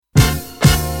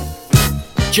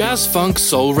Jazz Funk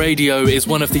Soul Radio is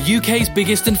one of the UK's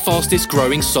biggest and fastest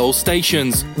growing soul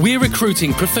stations. We're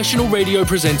recruiting professional radio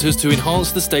presenters to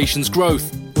enhance the station's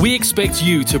growth. We expect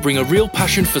you to bring a real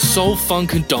passion for soul,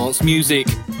 funk and dance music.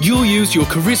 You'll use your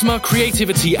charisma,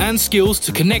 creativity and skills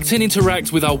to connect and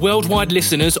interact with our worldwide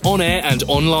listeners on air and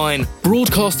online.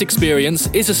 Broadcast experience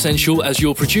is essential as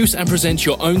you'll produce and present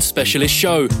your own specialist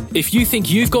show. If you think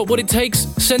you've got what it takes,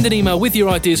 send an email with your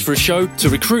ideas for a show to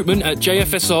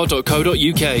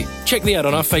recruitment@jfsr.co.uk. Check the ad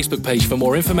on our Facebook page for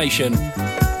more information.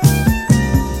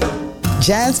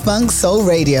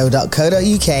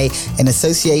 JazzFunkSoulRadio.co.uk in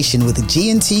association with the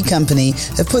G&T Company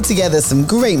have put together some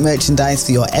great merchandise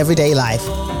for your everyday life.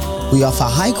 We offer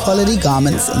high-quality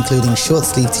garments, including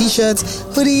short-sleeve t-shirts,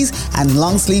 hoodies, and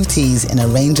long-sleeve tees in a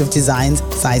range of designs,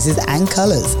 sizes, and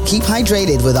colors. Keep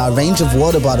hydrated with our range of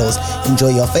water bottles, enjoy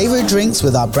your favorite drinks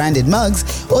with our branded mugs,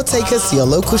 or take us to your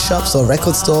local shops or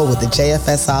record store with the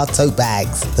JFSR tote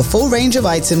bags. The full range of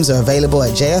items are available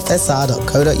at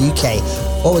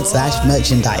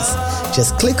jfsr.co.uk/merchandise.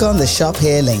 Just click on the Shop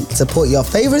Here link. Support your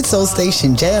favorite soul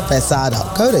station,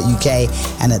 jfsr.co.uk,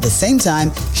 and at the same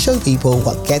time, show people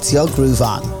what gets your groove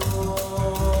on.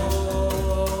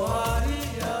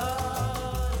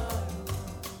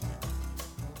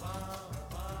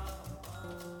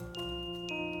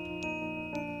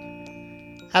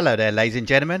 Hello there, ladies and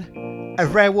gentlemen. A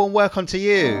very warm welcome to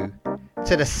you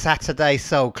to the Saturday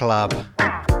Soul Club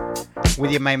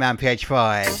with your main man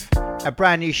PH5. A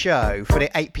brand new show for the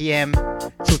 8 p.m.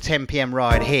 till 10 p.m.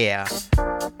 ride here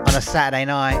on a Saturday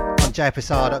night on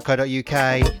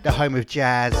jfsr.co.uk, the home of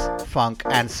jazz, funk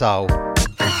and soul.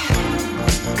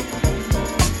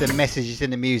 The message is in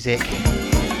the music.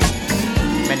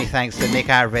 Many thanks to Nick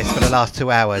Alvarez for the last 2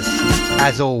 hours.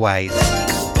 As always,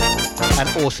 an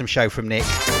awesome show from Nick.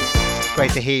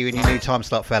 Great to hear you in your new time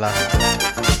slot, fella.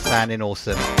 Sounding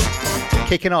awesome.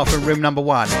 Kicking off in room number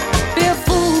 1. Be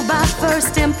fooled by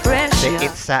first impression. The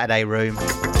It's Saturday room.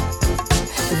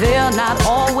 They're not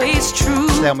always true.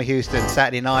 Thelma Houston,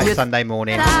 Saturday night, Sunday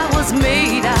morning. I was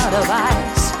made out of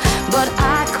ice, but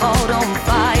I caught on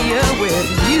fire with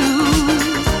you.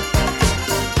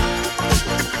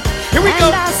 Here we go.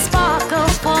 And I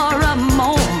sparkled for a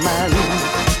moment,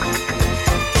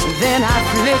 then I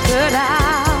flickered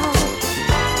out.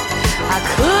 I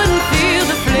couldn't feel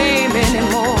the flame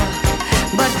anymore,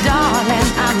 but darling,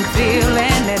 I'm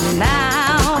feeling it now.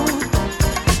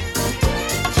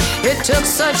 It took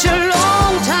such a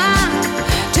long time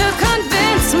to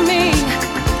convince me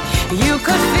you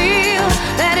could feel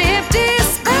that empty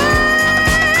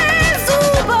space.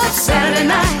 Ooh, but Saturday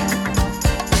night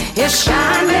is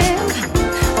shining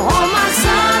on my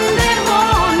Sunday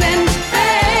morning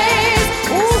face.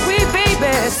 Ooh, wee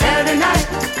baby, Saturday night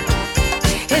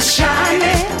is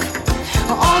shining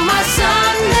on my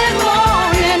Sunday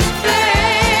morning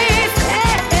face.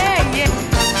 Hey, hey, yeah.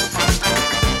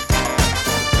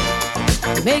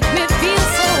 Make me feel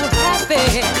so happy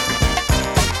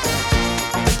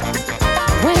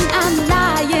when I'm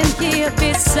lying here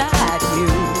beside you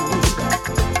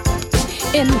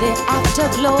in the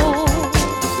afterglow.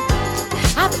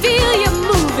 I feel you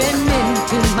moving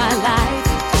into my life,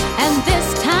 and this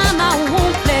time I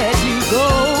won't let you go.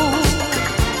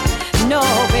 No,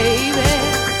 baby.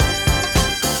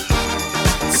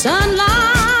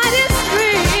 Sunlight is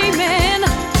streaming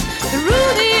through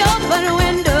the open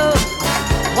window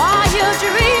while you're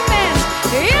dreaming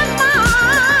in my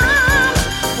arms.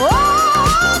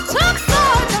 Oh, it took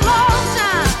such a long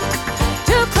time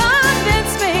to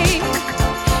convince me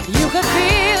you could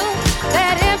feel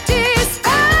that empty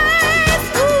space.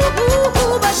 Ooh, ooh,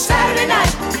 ooh, but Saturday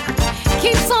night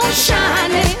keeps on shining.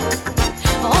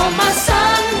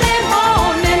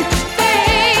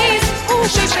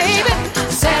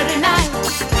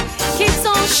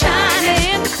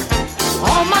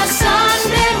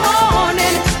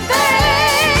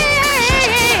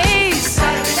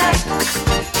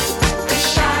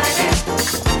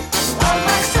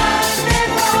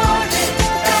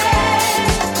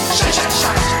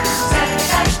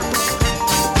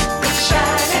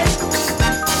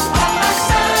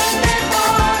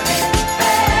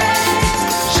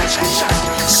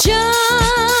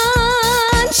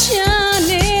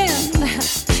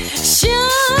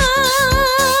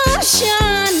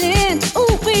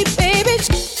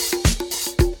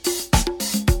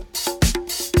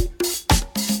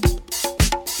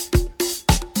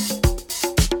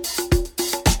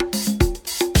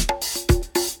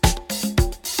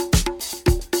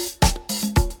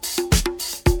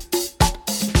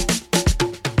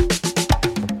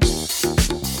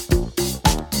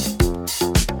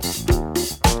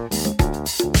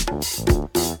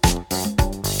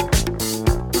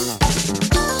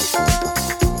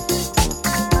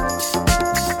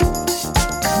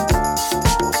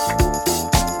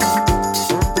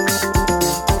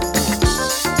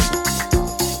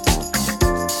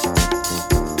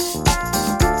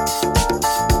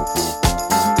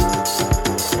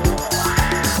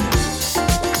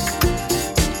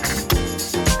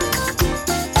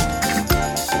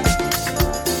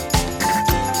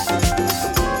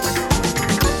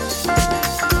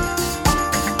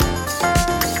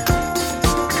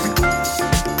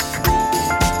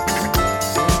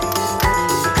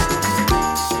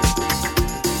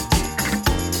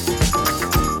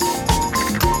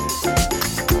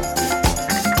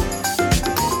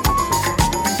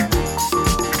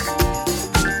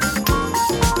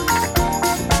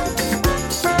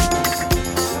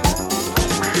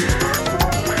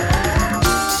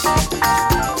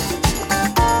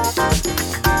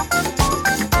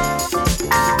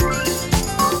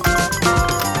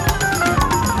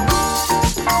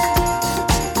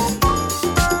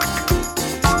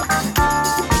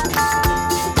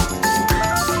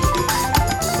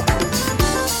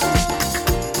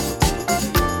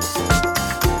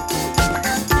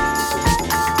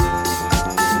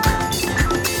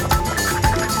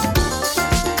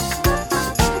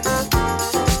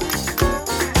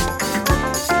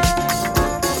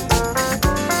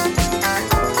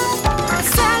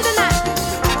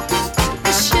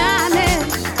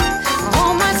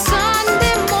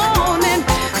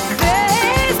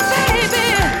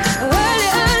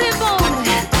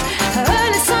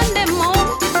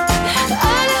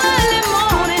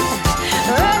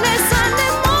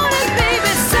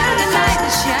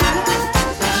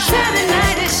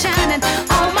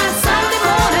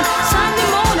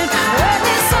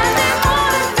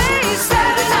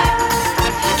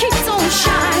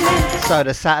 So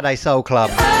the Saturday Soul Club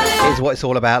is what it's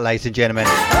all about, ladies and gentlemen.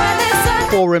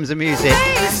 4 rooms of music,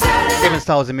 different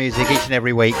styles of music each and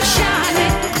every week.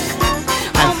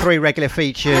 And 3 regular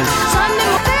features.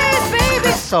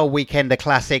 The Soul Weekender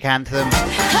Classic Anthem.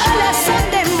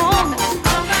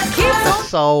 The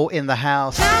Soul in the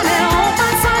House.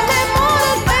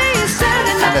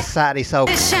 And the Saturday Soul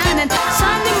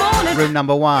Room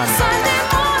number 1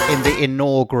 in the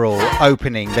inaugural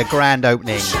opening, the grand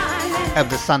opening of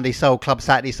the Sunday Soul Club,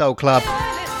 Saturday Soul Club.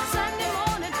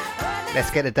 Let's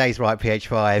get the days right,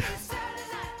 PH5.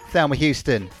 Thelma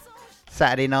Houston,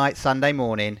 Saturday night, Sunday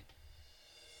morning.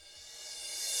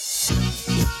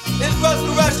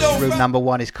 Room number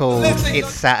 1 is called It's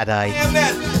Saturday.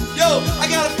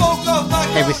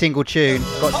 Every single tune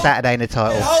got Saturday in the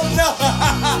title. Oh no!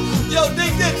 Yo,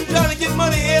 dig this, trying to get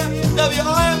money here.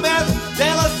 WIMF,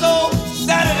 De La Soul,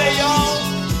 Saturday, y'all.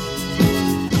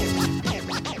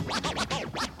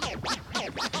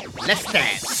 Let's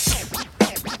dance.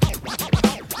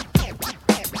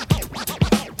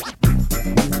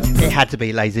 It had to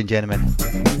be, ladies and gentlemen.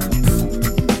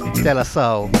 De La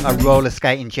Soul, a roller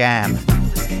skating jam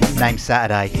named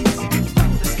Saturday.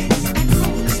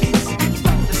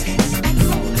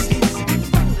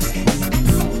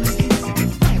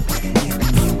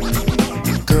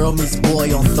 Girl meets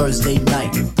boy on Thursday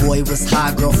night. Boy was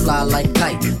high, girl fly like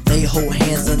kite. They hold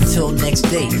hands until next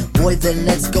day. Boy, then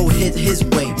let's go hit his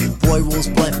way. Boy rolls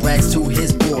blunt brags to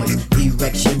his boys.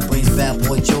 Erection brings bad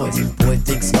boy joys. Boy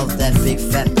thinks of that big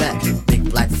fat back. Big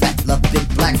black fat, love big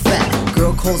black fat.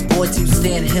 Girl calls boy to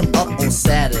stand him up on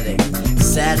Saturday.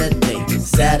 Saturday,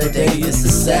 Saturday, it's a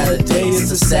Saturday,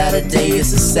 it's a Saturday,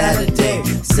 it's a Saturday.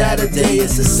 Saturday,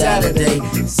 it's a Saturday,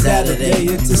 Saturday,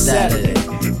 it's a Saturday.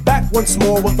 Back once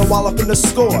more with a wallop in the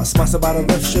score. Sponsored by the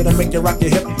riff should I make you rock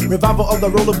your hip. Revival of the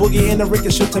roller boogie and the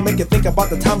ricochet to make you think about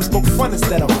the time we spoke fun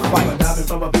instead of fight.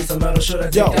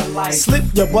 Yo, slip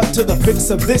your butt to the fix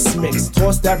of this mix.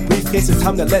 Toss that briefcase, it's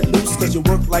time to let loose. Cause you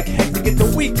work like heck to get the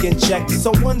weekend checked.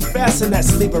 So unfasten that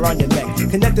sleeve around your neck.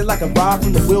 Connected like a rod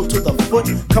from the wheel to the foot.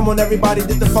 Come on everybody,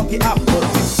 did the funky output.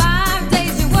 5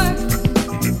 days you work,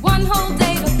 1 whole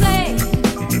day to play.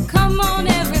 Come on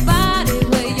everybody,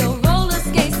 wear your roller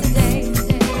skates today.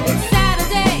 It's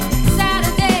Saturday,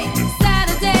 Saturday,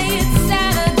 Saturday, it's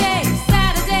Saturday,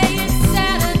 Saturday, it's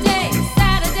Saturday,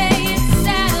 Saturday, it's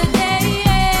Saturday,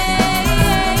 yeah.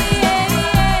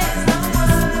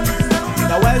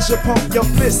 Now as you pump your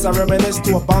fists, I reminisce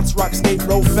to a bounce rock skate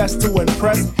roll fest to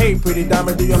impress. Hey pretty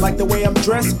diamond, do you like the way I'm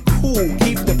dressed? Cool,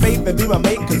 keep the faith and be my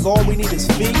mate, cause all we need is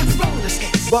feet.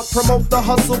 But promote the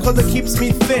hustle cause it keeps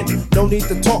me thin. No need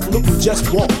to talk, look who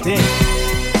just walked in.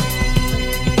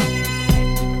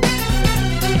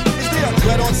 Is there a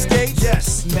dread on stage?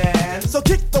 Yes, man. So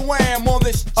kick the wham on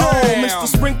this jam. Oh, Mr.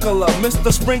 Sprinkler,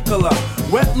 Mr. Sprinkler.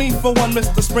 Wet me for one,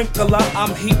 Mr. Sprinkler.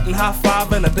 I'm heating high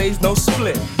five and a day's no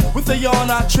split. With a yawn,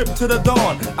 I trip to the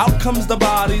dawn. Out comes the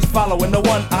bodies following the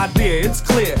one idea. It's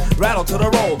clear, rattle to the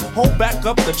roll. Hold back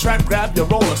up the track, grab your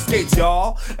roller skates,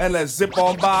 y'all. And let's zip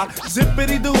on by.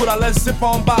 Zippity dude, let's zip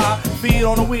on by. Feed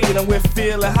on the weed and we're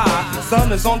feeling high.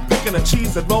 Sun is on picking the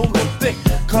cheese and rolling thick.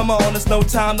 Come on, it's no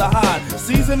time to hide.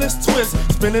 Season is twist,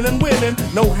 spinning and winning.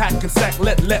 No hack and sack,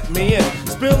 let me in.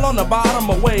 Spill on the bottom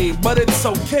away, but it's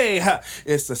okay.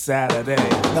 It's a Saturday.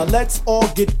 Now let's all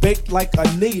get baked like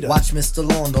Anita. Watch Mr.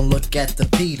 Lawn, don't look at the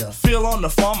Peter. Feel on the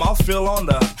farm, I'll feel on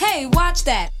the. Hey, watch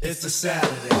that. It's a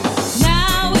Saturday.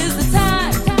 Now is the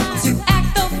time to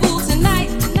act the fool tonight.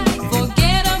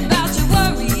 Forget about your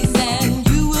worries and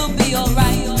you will be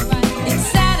alright. It's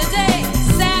Saturday,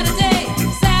 Saturday,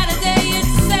 Saturday,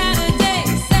 it's Saturday,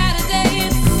 Saturday,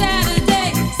 it's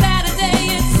Saturday, Saturday,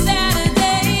 it's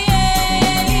Saturday,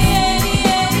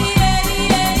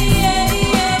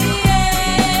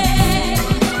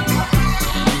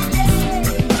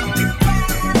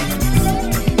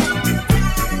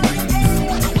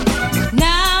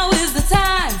 Now is the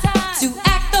time to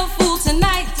act the fool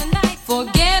tonight.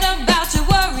 Forget about your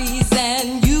worries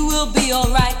and you will be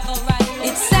alright.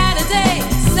 It's Saturday,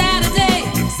 Saturday,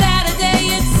 Saturday,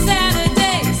 it's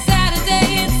Saturday, Saturday,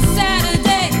 it's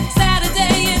Saturday,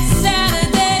 Saturday, it's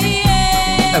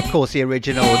Saturday. Of course, the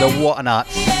original, the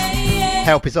Whatnuts.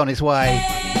 Help is on its way.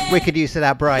 Wicked use of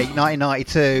that break,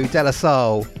 1992, De La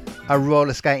Soul, a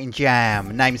roller skating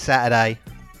jam named Saturday.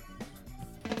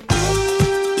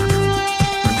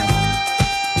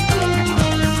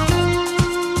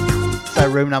 So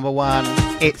room number 1,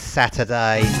 it's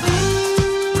Saturday.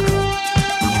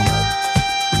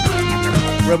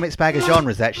 Real mixed bag of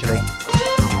genres actually.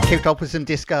 Kicked off with some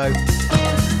disco.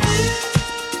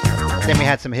 Then we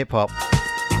had some hip hop.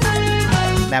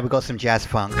 Now we've got some jazz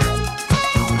funk.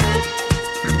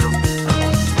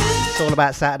 all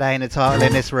about Saturday in the title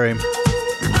in this room.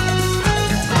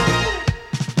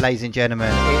 Ladies and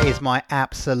gentlemen, it is my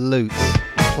absolute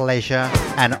pleasure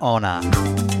and honour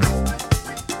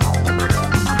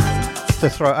to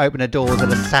throw open the doors of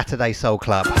the Saturday Soul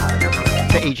Club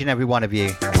to each and every one of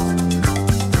you.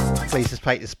 Please just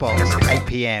take the spots 8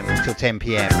 p.m. till 10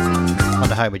 p.m. on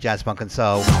the home of Jazz Funk and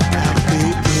Soul. At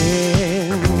the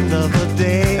end of the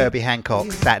day, Herbie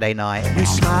Hancock, Saturday night. We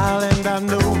smile and I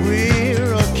know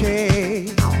we're okay.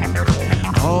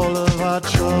 All of our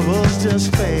troubles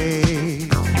just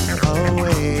fade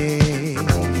away.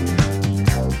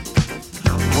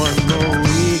 One more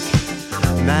week,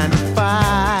 9 to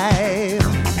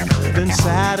 5, then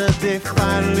Saturday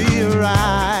finally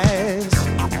arrives.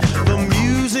 The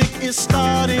music is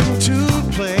starting to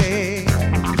play.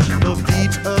 The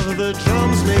beat of the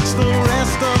drums makes the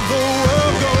rest of the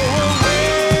world go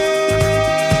away.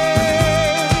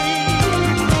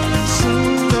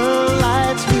 Soon the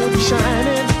lights will be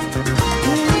shining.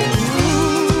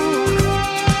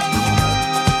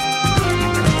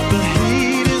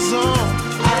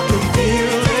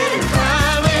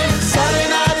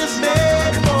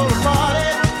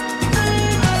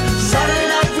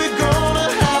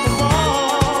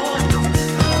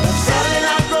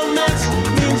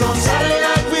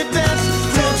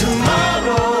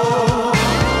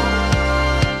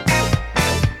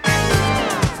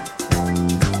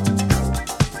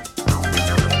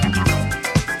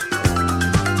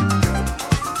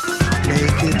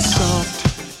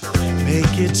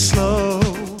 It's slow,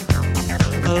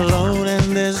 alone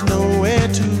and there's nowhere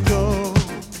to go.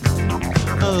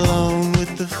 Alone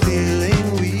with the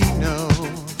feeling we know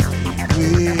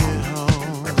we're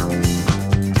home.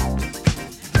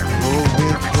 Hold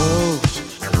me close,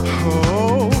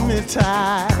 hold me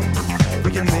tight.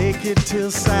 We can make it till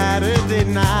Saturday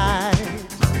night.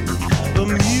 The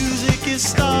music is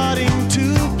starting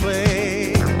to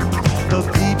play. The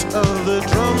beat of the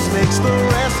drums makes the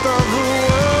rest of the world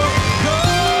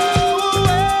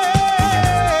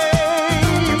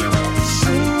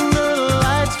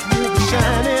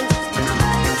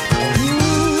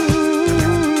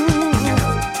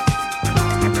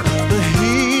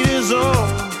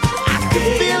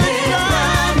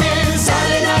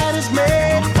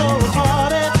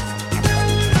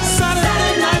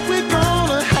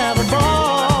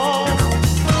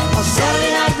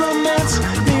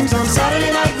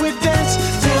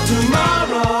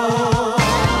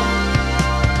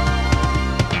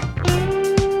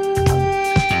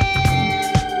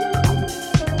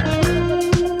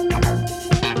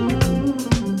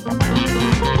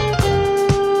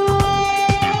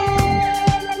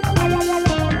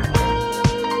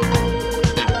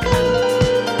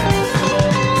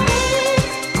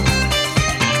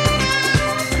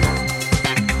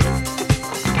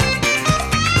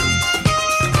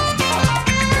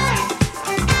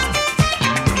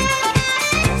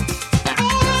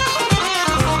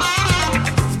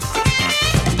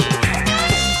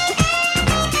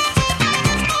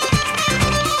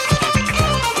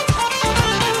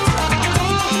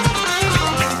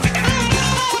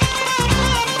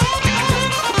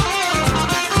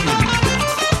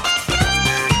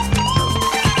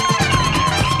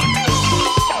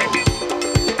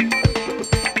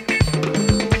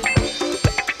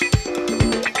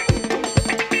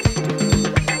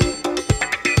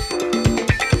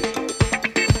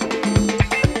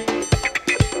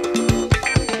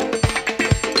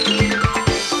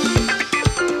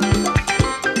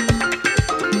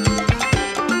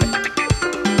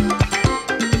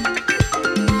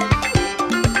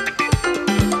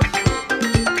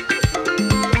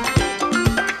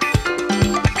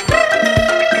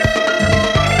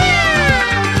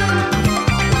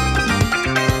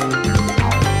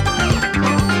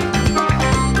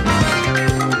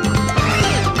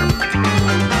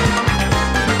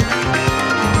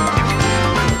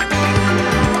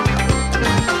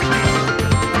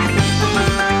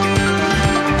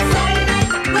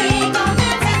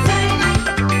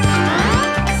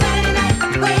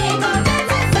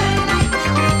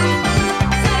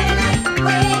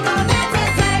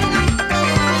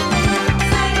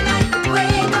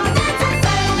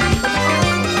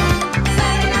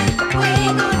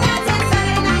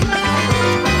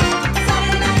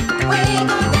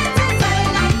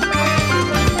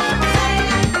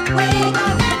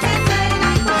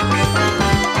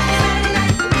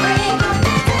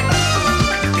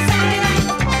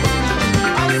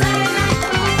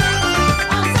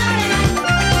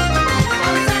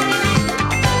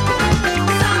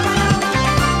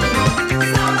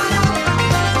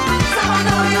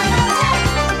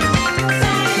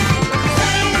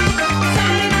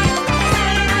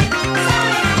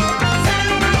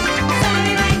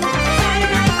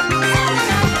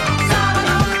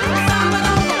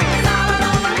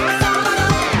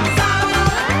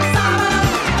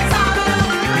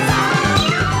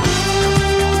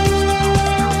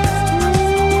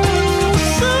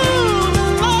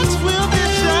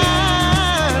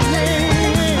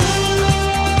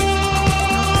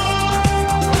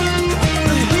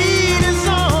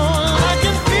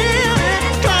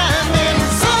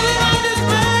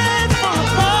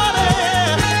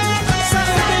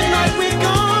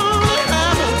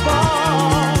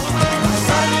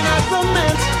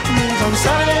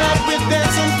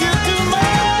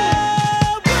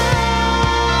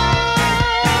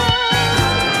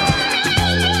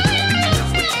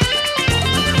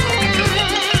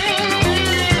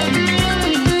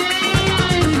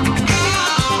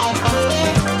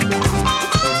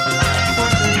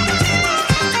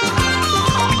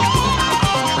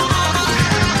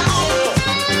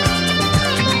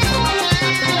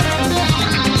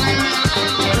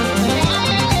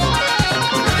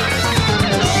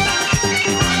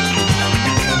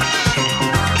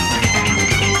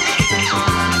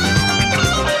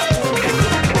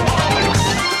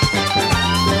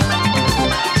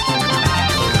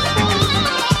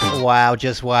wow,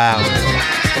 just wow.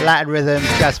 Latin rhythm,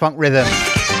 jazz funk rhythm.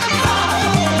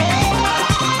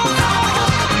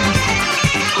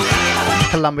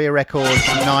 Columbia Records,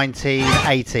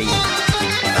 1980.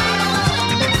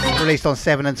 Released on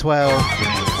 7 and 12.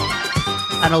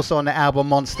 And also on the album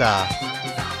Monster.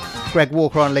 Greg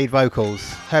Walker on lead vocals.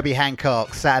 Herbie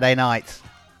Hancock, Saturday Night.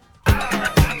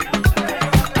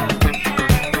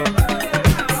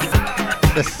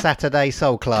 The Saturday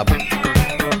Soul Club.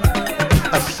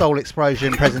 A Soul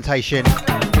Explosion presentation.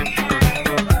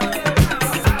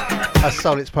 A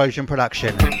Soul Explosion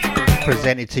production.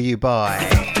 Presented to you by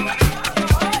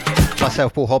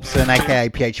myself, Paul Hobson, aka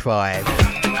PH5.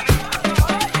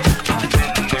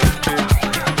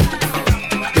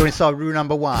 You're inside room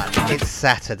number 1. It's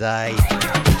Saturday.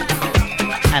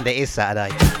 And it is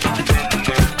Saturday.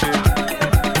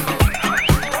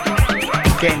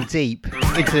 Getting deep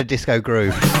into the disco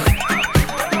groove.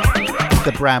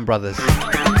 The Brown Brothers.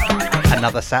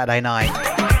 Another Saturday night.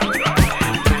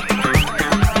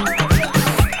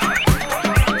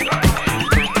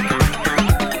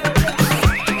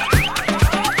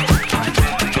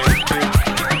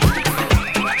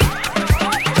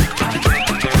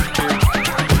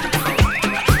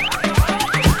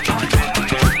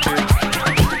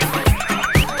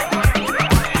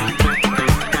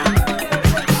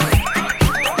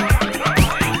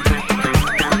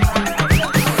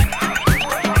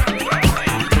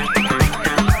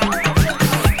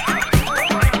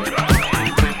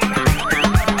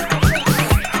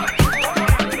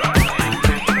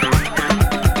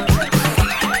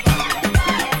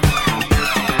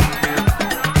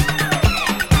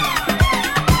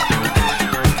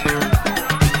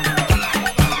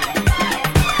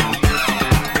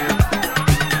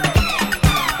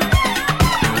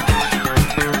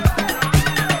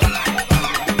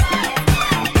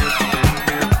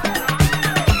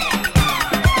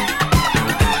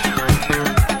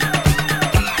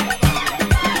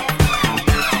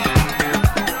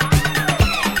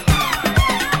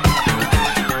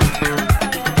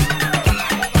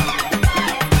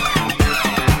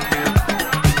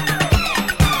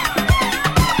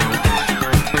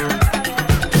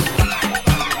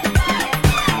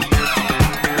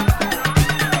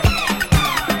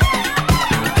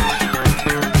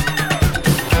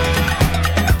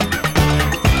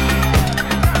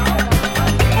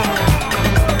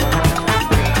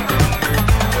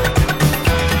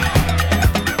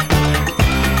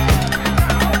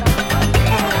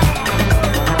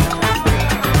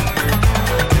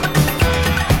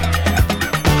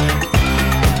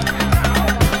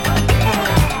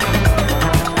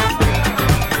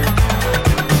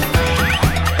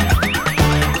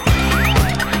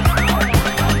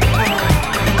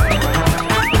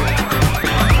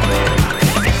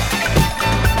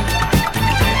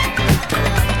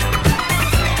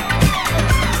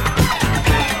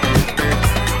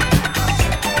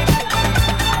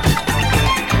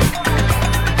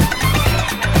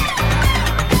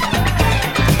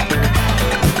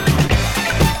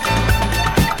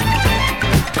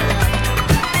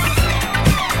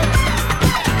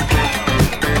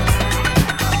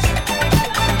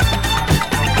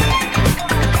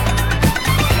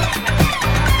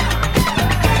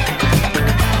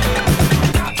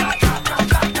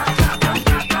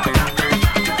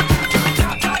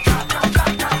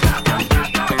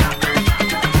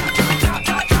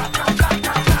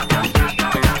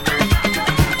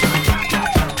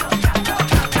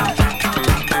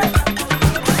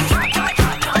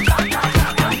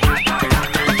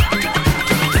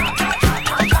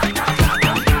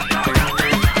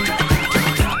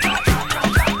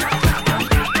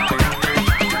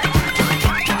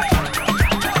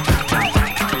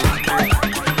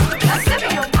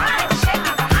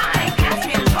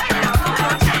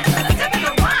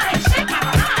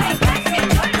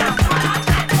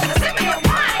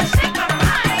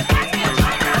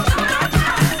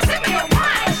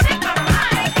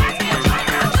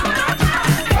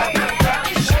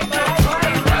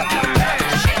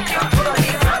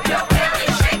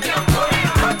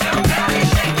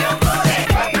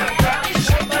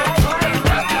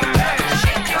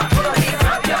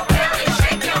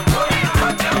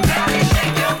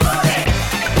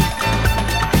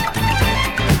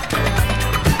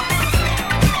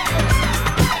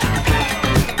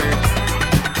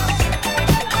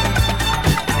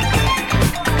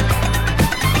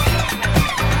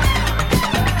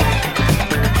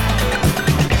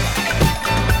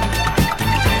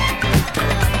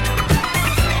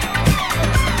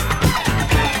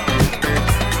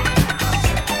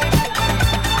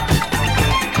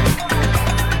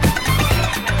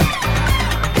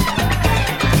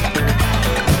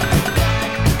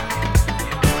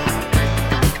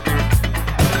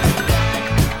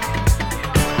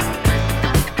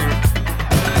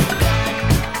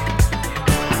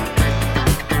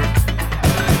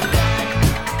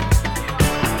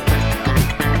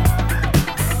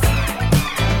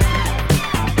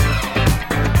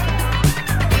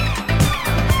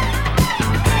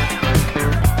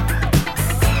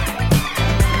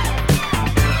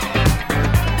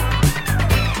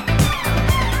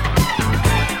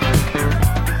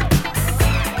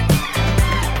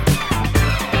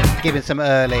 Giving some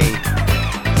early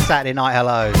Saturday night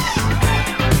hellos.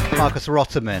 Marcus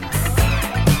Rotterman,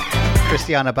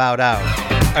 Christiana Baudau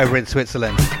over in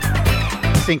Switzerland,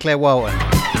 Sinclair Walton,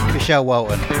 Michelle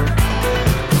Walton,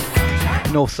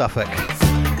 North Suffolk,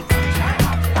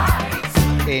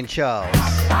 Ian Charles,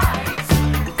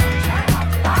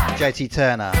 JT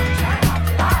Turner,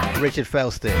 Richard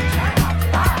Felston,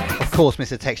 of course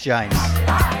Mr. Tex James,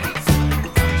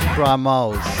 Brian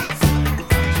Moles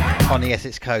on the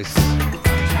Essex coast.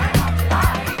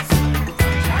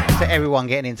 To everyone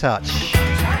getting in touch,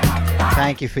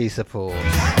 thank you for your support.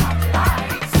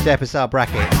 JFSR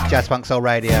brackets, Jazz Funk Soul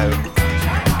Radio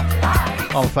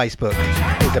on Facebook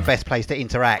is the best place to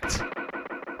interact.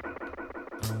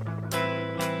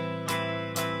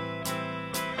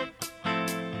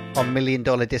 On $1 Million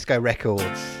Disco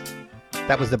Records,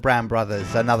 that was the Brown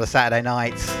Brothers, Another Saturday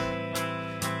Night.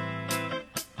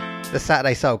 The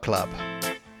Saturday Soul Club.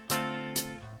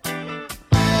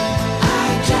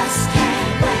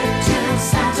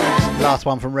 Last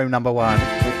one from room number 1.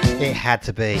 It had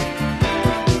to be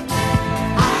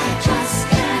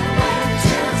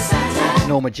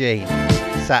Norma Jean,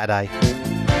 Saturday.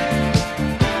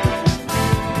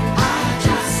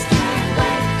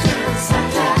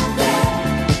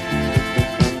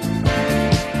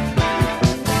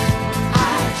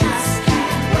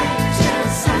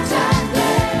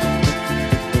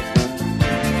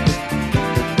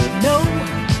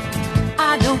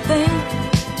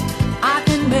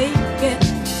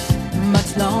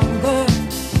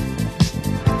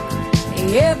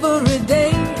 Every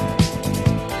day,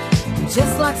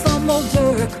 just like some old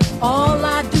jerk, all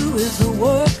I do is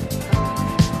work.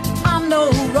 I'm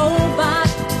no robot,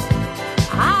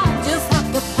 I just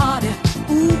have to party,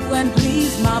 ooh, and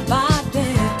please my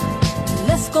body.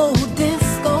 Let's go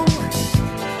disco,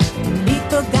 meet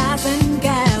the guys and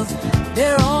gals,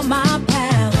 they're all my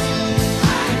pals.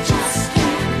 I just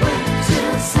can't wait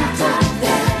till Saturday.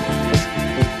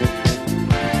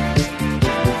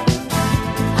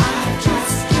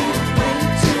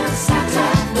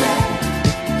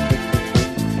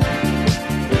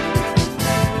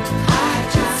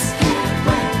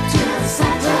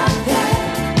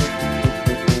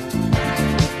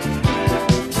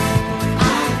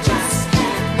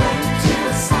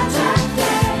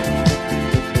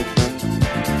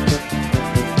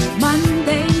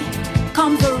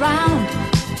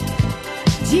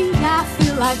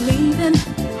 Like leaving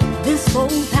this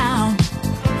old town.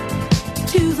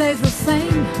 Tuesday's the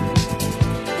same.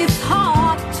 It's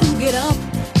hard to get up,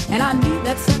 and I need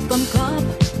that second cup.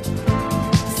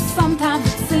 Sometimes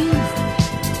it seems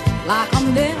like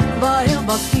I'm never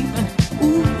ever sleeping.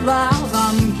 Ooh, vows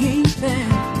I'm keeping.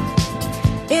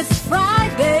 It's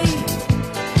Friday,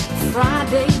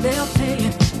 Friday they're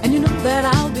paying, and you know that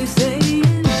I'll be saying,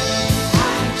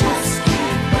 I just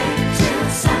can't wait till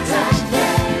Saturday.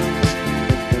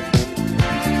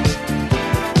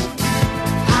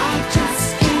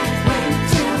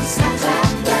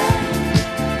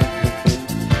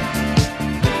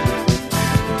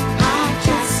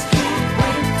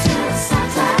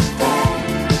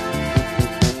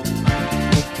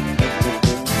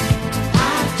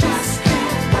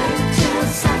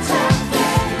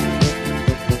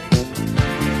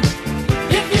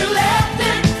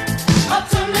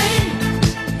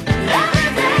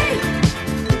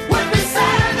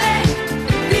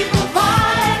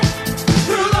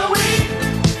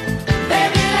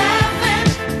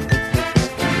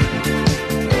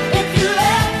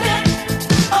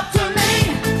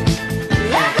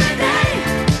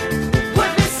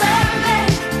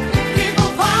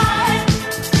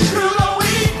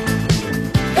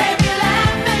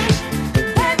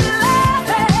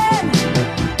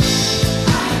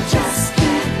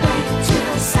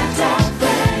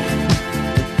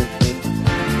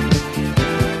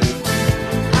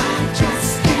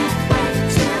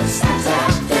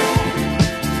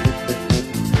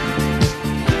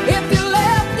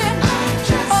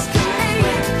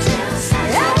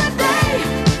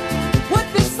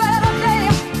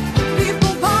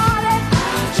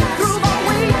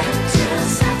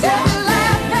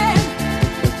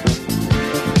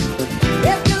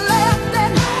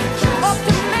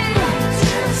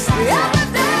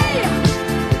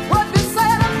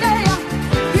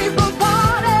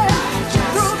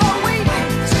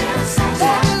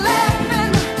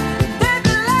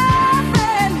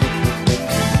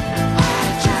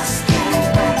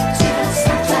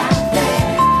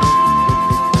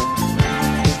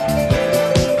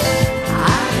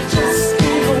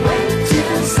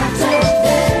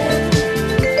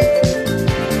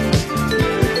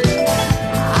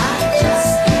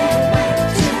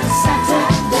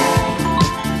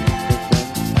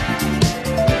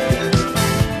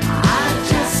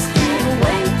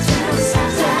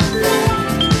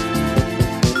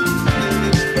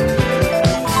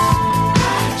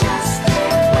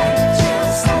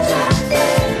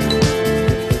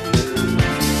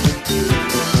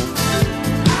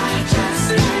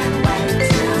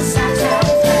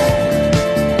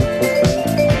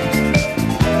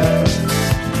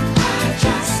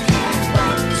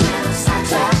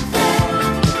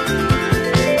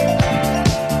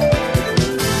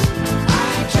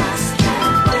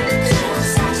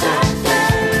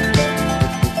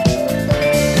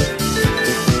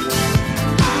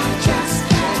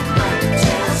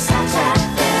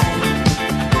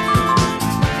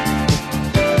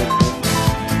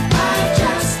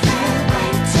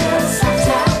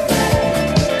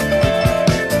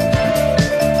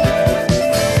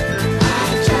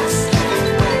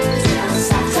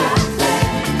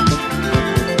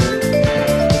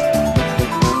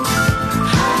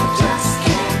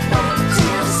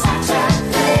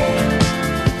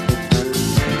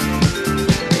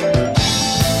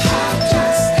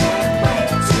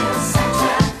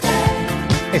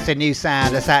 It's a new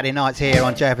sound of Saturday nights here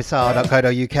on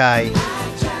JFSR.co.uk.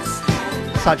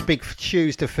 Such big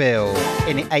shoes to fill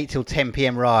in the 8 till 10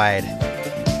 p.m. ride.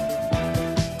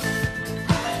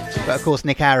 But of course,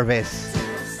 Nick Aravis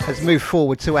has moved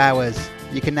forward 2 hours.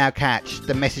 You can now catch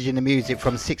the message in the music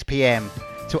from 6 p.m.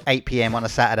 till 8 p.m. on a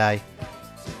Saturday.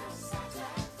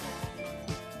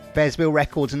 Bearsville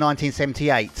Records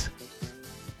 1978.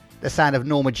 The sound of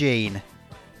Norma Jean.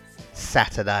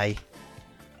 Saturday.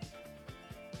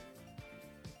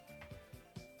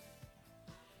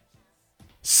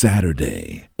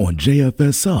 Saturday on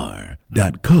JFSR.co.uk.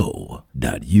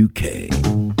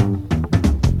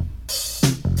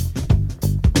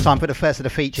 Time for the first of the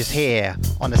features here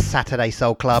on the Saturday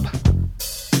Soul Club.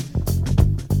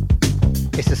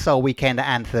 It's the Soul Weekend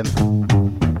Anthem.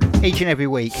 Each and every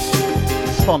week,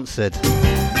 sponsored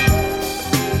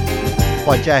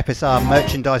by JFSR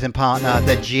merchandising partner,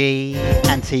 the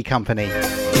G&T Company.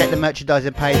 Check the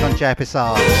merchandising page on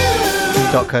JFSR.co.uk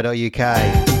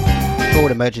for all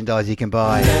the merchandise you can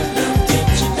buy.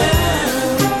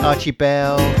 Archie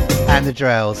Bell and the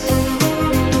Drells.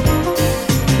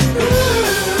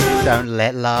 Don't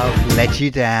let love let you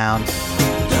down.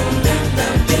 Don't let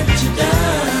love get you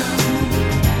down.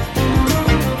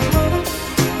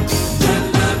 Let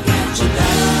love get you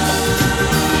down.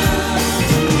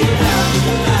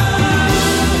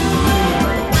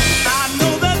 I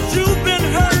know that you've been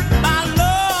hurt by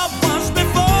love once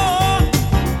before.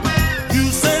 You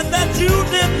said that you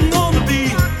didn't want to be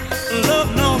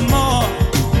loved no more.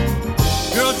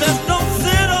 Girl, just don't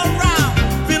sit around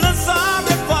feeling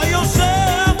sorry for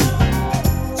yourself.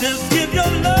 Just give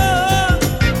your love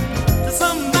to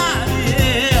somebody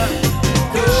else.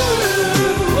 Oh,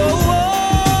 oh,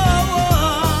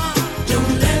 oh.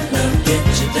 Don't let love get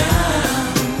you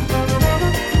down.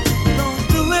 Don't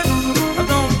do it.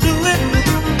 Don't do it.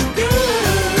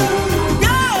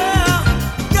 Girl,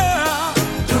 girl.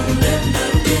 Don't let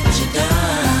love get you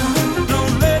down.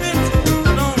 Don't let it.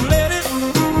 Don't let it.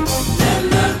 Let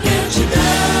love get you down.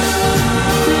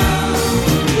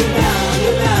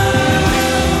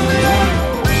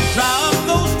 Dry up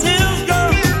those tears,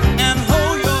 girl, and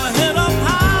hold your head up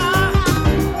high.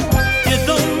 It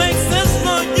don't make sense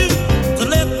for you to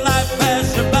let life pass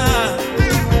you by.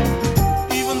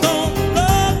 Even though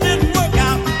love didn't work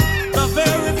out the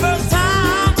very first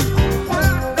time,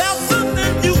 there's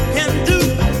something you can do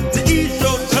to ease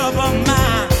your troubled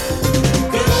mind.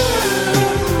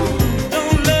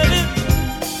 Don't let it.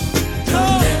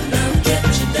 Don't let love get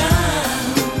you down.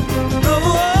 No,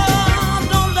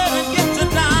 don't let it get you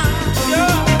down,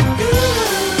 girl.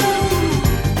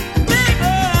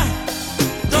 Baby,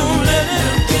 don't let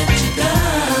it get you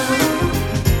down.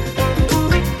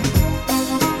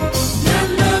 Let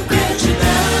love get you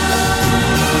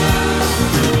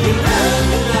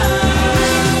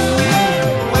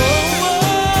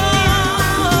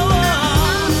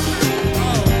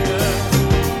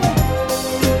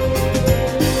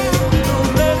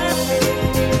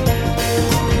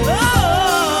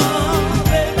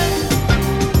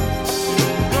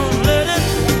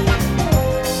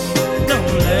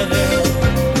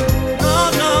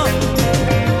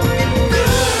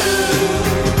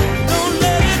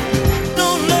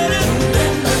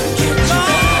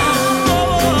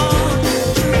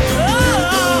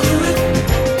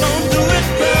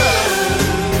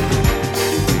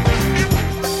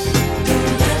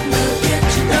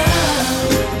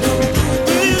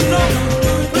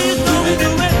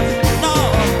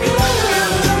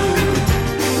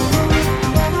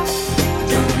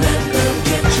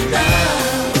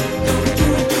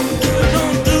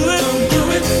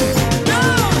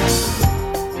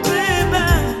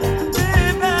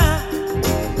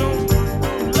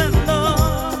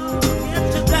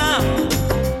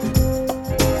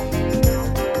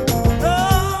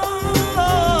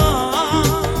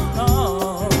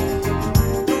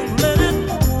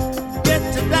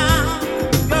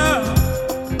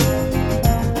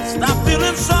Stop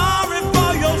feeling sorry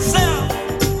for yourself.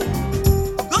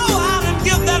 Go out and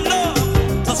give that love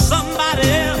to somebody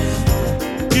else.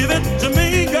 Give it to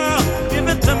me, girl. Give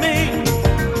it to me,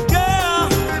 girl.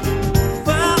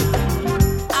 Well,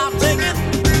 I'll take it.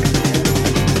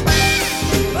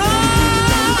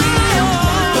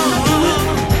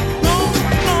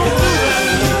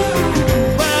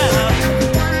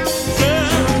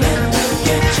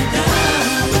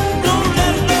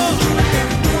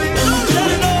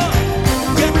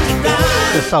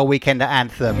 The Soul Weekender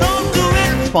Anthem.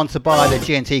 Sponsored by the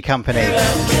G&T Company.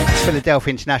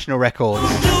 Philadelphia International Records.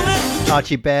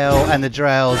 Archie Bell and the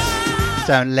Drells.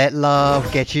 Don't let love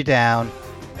get you down.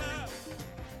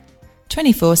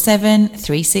 24/7,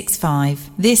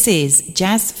 365. This is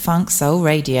Jazz Funk Soul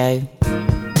Radio.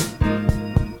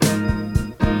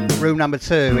 Room number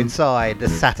 2 inside the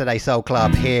Saturday Soul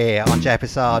Club here on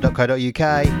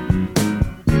JFSR.co.uk.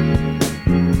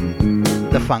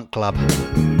 The Funk Club.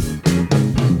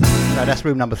 No, that's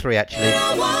room number 3 actually.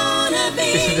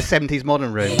 This is the 70s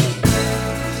modern room.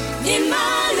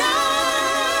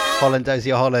 Holland,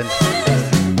 Dozier Holland.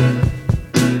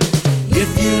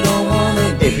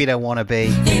 If you don't wanna be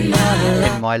in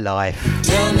my life.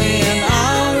 Tell me and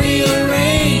I'll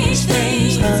rearrange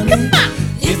things, honey.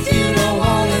 If you don't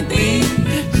wanna be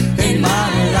in my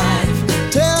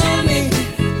life, tell me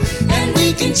and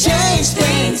we can change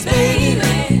things,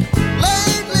 baby.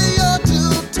 Lately you're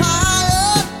too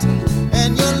tired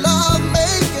and your love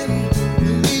making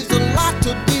leaves a lot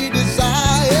to be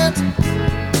desired.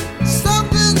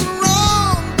 Something's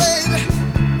wrong, baby,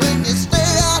 when you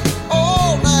stay out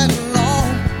all night long.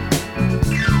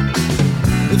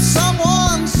 If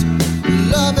someone's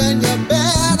loving you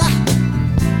better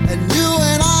and you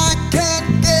and I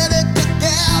can't get it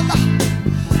together,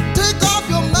 take off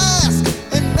your mask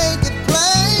and make it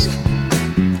plain.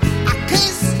 I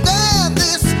can't stand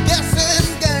this guessing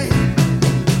game.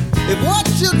 If what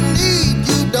you need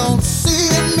you don't see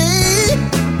in me,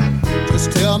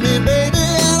 just tell me, baby,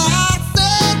 and I'll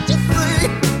set you free.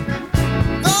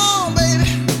 Go on, baby,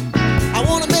 I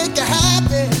wanna make you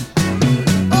happy.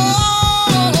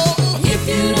 Oh, if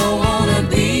you don't wanna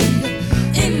be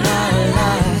in my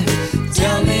life,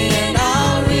 tell me and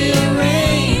I'll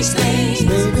rearrange things,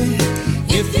 baby.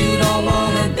 If you don't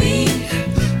wanna be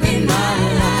in my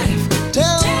life,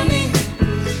 tell me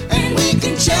and we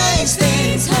can change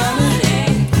things,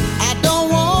 honey. I don't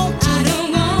want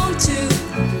to,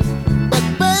 but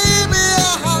baby,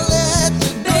 I'll let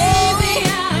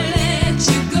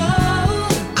you go.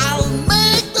 I'll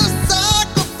make the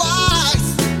sacrifice,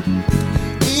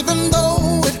 even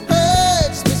though it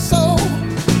hurts me so.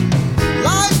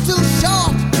 Life's too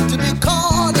short to be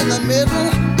caught in the middle.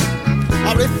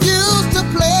 I refuse to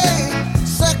play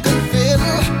second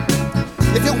fiddle.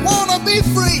 If you wanna be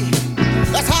free,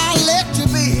 that's how I'll let you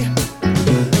be.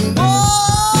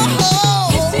 And whoa,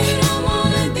 if you don't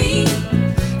wanna be,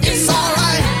 it's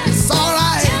alright, it's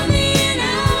alright. Tell me and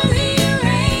I'll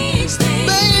rearrange things.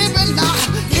 Baby, now,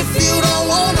 if you don't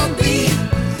wanna be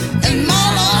in my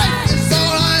life, it's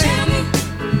alright. Tell me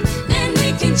and we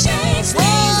can change things,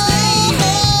 baby.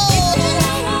 If you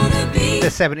don't wanna be,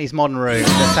 The 70s modern room,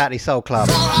 the Saturday Soul Club.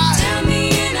 tell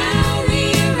me and I'll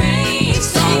rearrange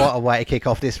things. What a way to kick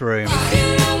off this room. If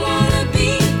you don't wanna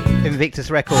be, Invictus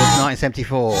Records,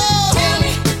 1974. tell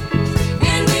me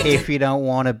and we If you don't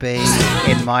wanna be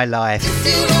in my life. if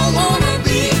you don't wanna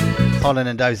be, Holland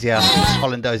and Dozier.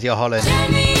 Holland, Dozier, Holland. tell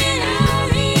me and I'll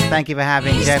rearrange. Thank you for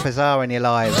having JFSR in your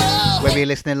lives, whether you're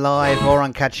listening live or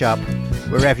on catch up,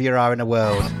 wherever you are in the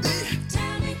world.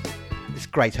 It's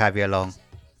great to have you along.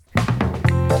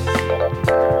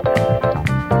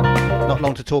 Not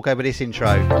long to talk over this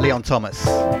intro. Leon Thomas.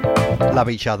 Love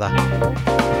each other.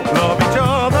 Love each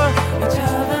other,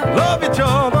 love each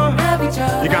other.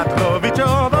 You got to love each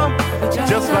other,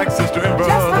 just like sister and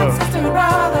brother.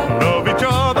 Love each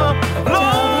other,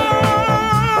 love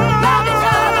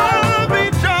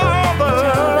each other,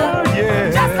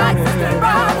 yeah. Just like sister and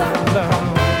brother.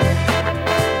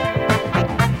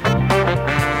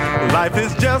 Life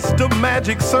is just a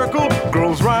magic circle,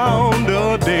 grows round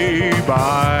day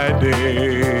by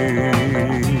day.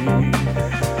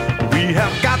 We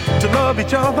have got to love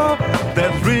each other,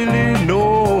 there's really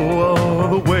no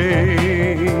other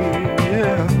way.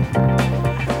 Yeah.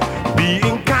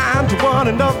 Being kind to one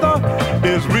another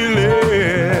is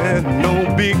really no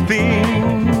big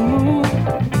thing.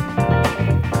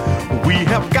 We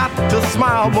have got to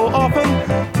smile more often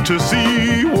to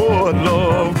see what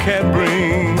love can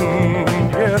bring.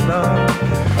 Yeah, now.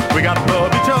 We got to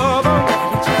love each other,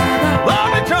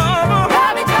 love each other.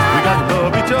 We got to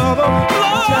love each other,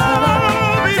 love each other.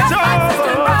 Love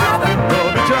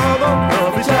each other,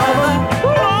 love each other,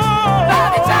 love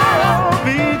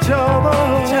each other,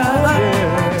 yeah.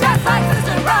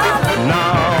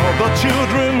 Now the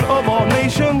children of all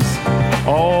nations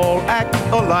all act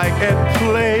alike at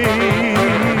play.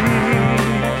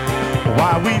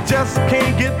 Why we just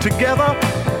can't get together,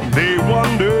 they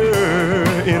wonder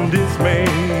in dismay.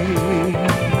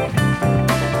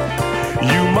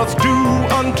 You must do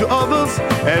unto others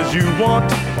as you want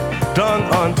done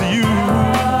unto you.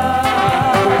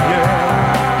 Yeah.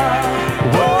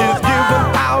 What is given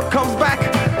out comes back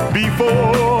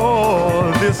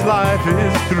before this life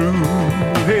is through.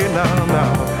 Hey,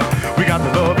 now, we got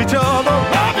to love each other,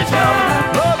 love each other,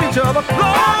 love each other,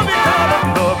 love each other,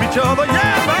 love each other.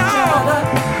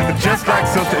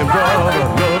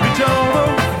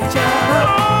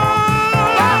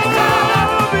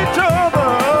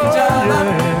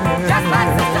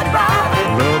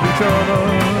 each other,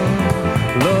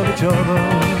 love each other,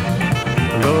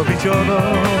 love each other,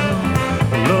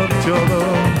 love each other.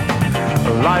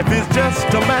 Life is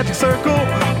just a magic circle,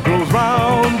 goes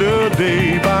round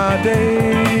day by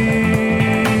day.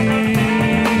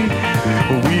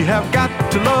 We have got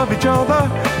to love each other,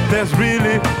 there's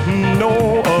really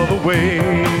no other way.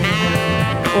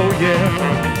 Oh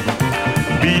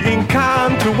yeah, being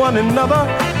kind to one another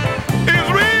is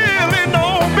really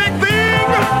no big thing.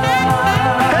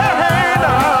 Hey, hey,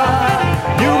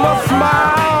 now, you must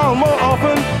smile more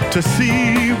often to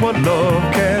see what love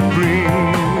can bring.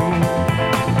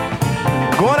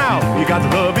 Going out, you got to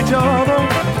love each other,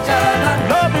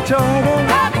 love each other,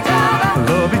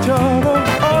 love each other,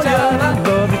 oh yeah,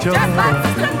 love each other,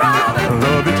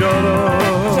 love each other,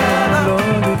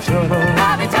 love each other.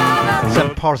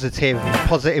 Some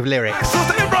positive lyrics.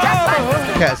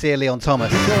 Courtesy of Leon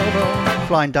Thomas.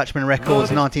 Flying Dutchman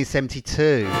Records,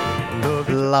 1972.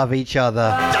 Love each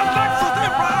other.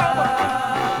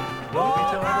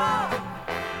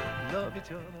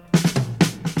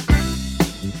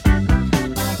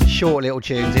 Short little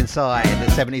tunes inside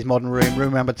the 70s Modern Room,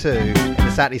 room number 2, in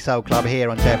the Saturday Soul Club here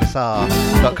on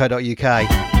JFSR.co.uk.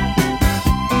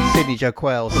 Sydney Joe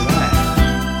Quells.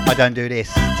 I don't do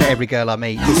this to every girl I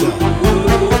meet.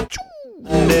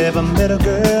 Never met a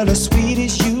girl as sweet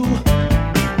as you,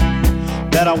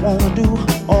 that I wanna do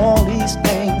all these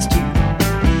things to.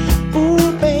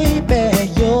 Ooh, baby,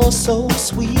 you're so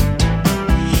sweet.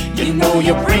 You know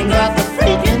you bring out the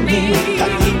freak in me.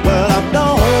 Well, I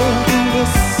don't do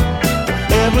this to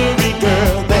every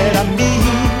girl that I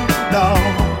meet. No,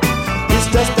 it's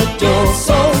just that you're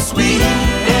so sweet,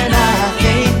 and I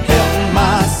can't help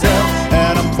myself,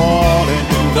 and I'm falling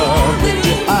in love with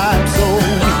you. I'm so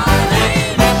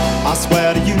I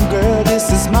swear to you, girl,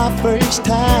 this is my first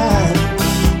time.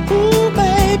 Ooh,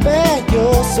 baby,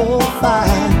 you're so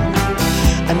fine.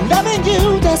 And loving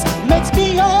you just makes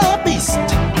me a beast.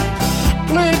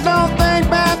 Please don't think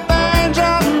bad things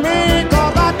of me,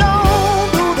 'cause I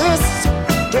don't do this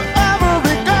to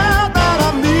every girl that I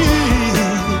meet.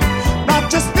 Not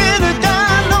just any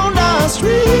girl on the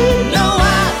street. No, I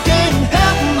can't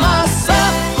help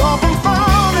myself, 'cause I'm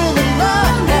falling in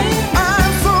love.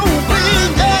 I'm so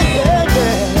weak, yeah, yeah,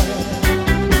 yeah.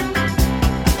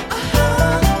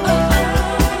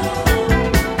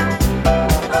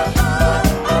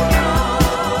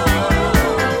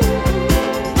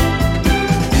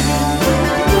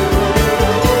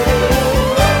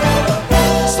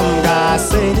 Some guys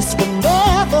say this will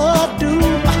never do.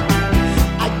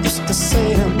 I used to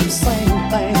say them same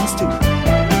things too.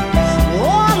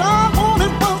 All I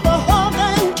wanted was the hug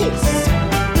and kiss,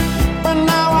 but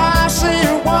now I see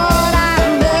what I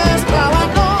missed. Now I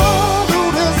don't do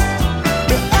this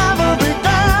to every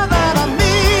girl that I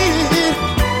meet.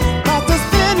 Not just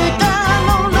any girl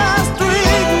on the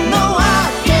street. No, I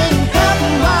can't help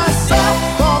myself,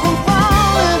 'cause I'm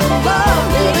falling in love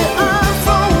with it. I'm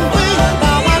so weak.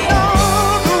 Now I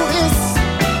don't do this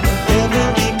to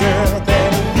every girl that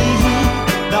I meet.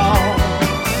 No,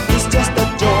 it's just that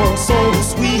you're so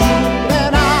sweet,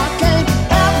 and I can't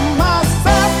help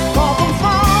myself, 'cause I'm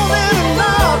falling in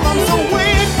love. I'm so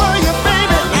weak for you,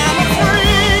 baby, and a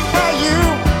freak for you.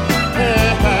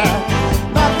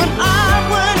 Nothing I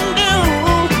wouldn't do,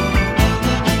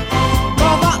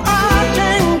 'cause I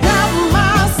can't help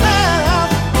myself.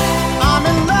 I'm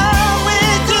in love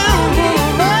with you.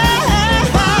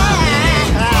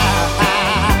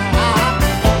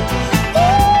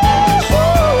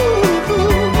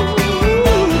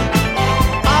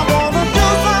 I wanna do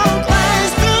some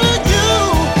things to you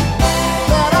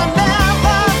that I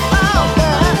never thought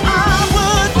that I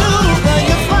would do. When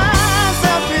you find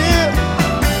yourself here,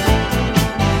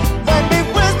 let me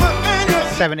whisper in your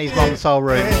 70s Modern Soul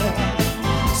Room.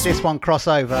 This one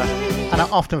crossover, and I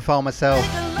often find myself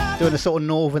doing a sort of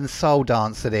northern soul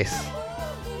dance to this.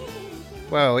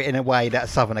 Well, in a way that a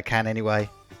southerner can anyway.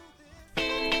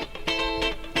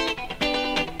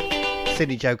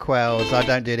 Sydney Joe Quells, I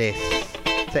don't do this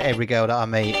to every girl that I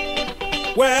meet.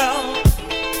 Well,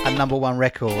 A #1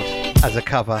 record as a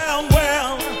cover.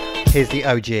 well, Here's the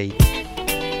OG.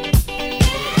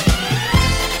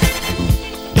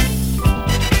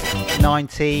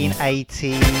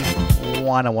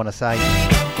 1981, I want to say.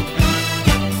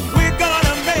 we're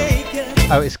gonna make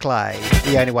it. Otis Clay,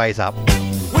 The Only Way Is Up.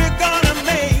 We're gonna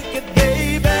make it,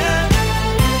 baby.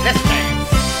 Let's dance.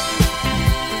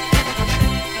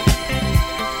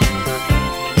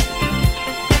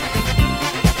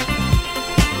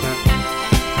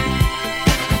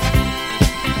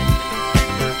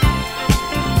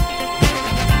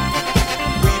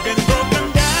 We've been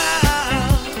broken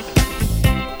down.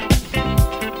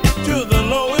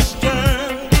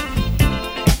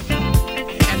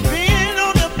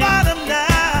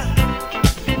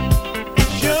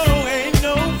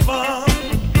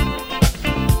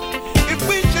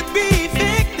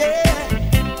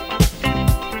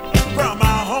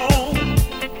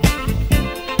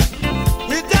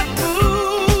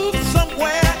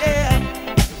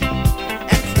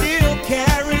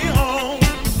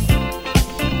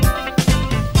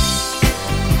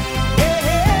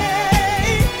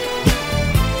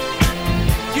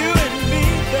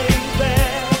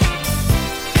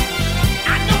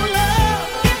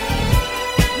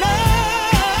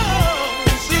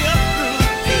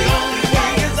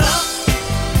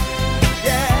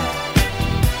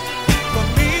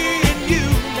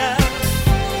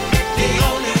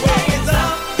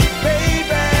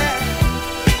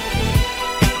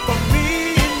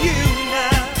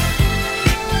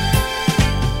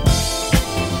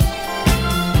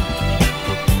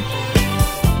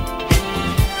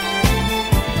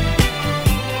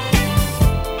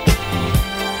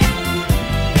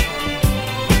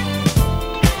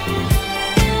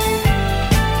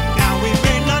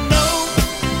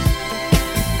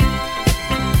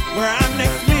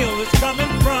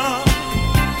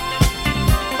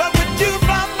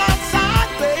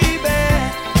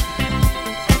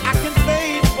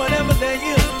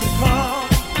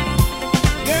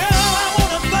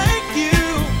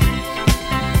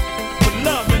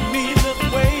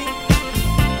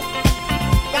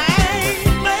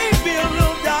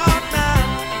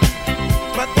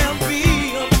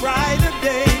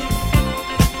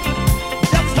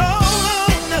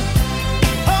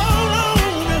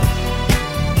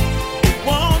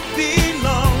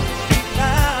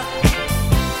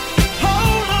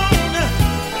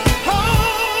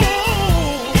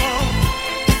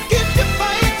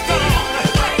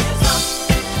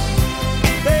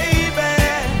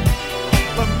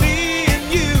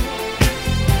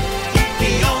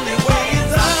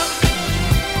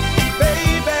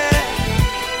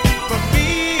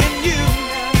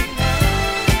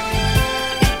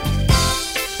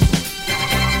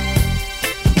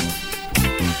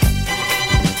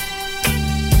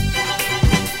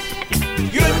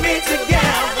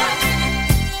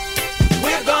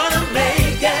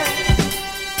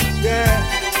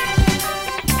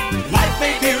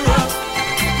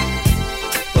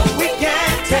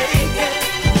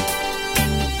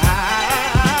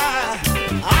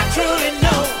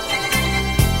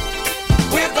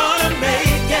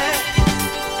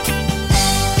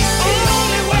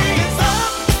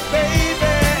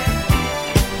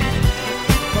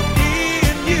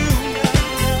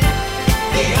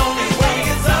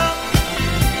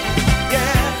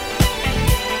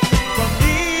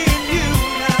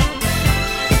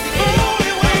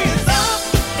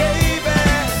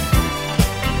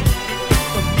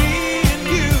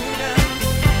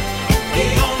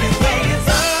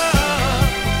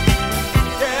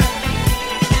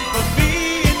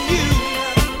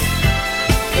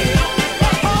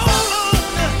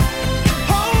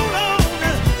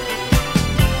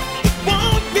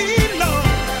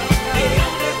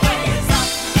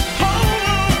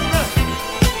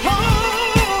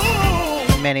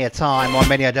 time on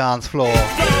many a dance floor.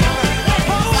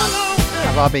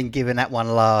 Have I been given that one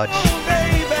large?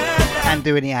 And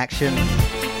doing the action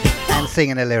and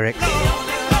singing the lyrics.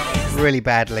 Really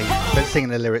badly, but singing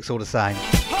the lyrics all the same.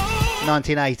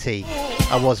 1980,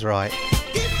 I was right.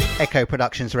 Echo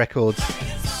Productions Records.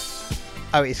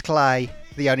 Oh, it's Clay,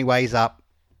 The Only Way's Up.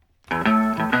 The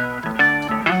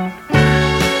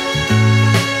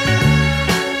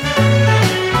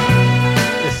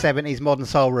 70s Modern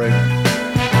Soul Room.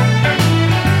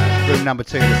 Room number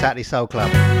 2, the Saturday Soul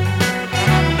Club.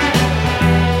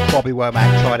 Bobby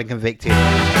Womack, tried and convicted.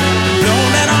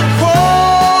 Don't let her fall.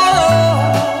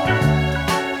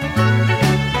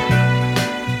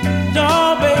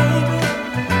 No, baby.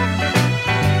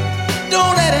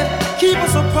 Don't let it keep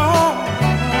us apart.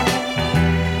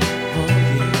 Oh,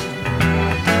 yeah.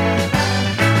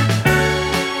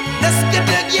 Let's get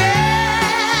together.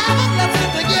 Let's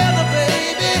get together,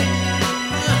 baby.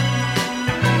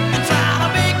 And try to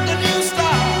make a new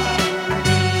start.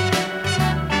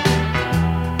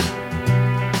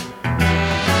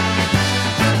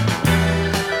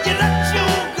 You let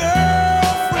your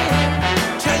girlfriend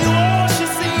tell you all she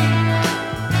sees.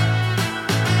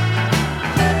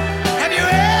 Have you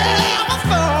ever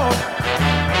thought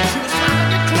she was trying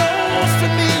to get close to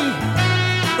me?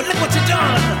 But look what you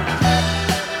done.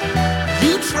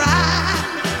 You tried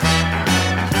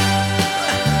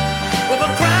with a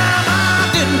crime I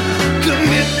didn't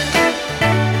commit.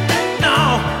 No.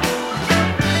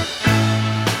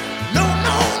 No,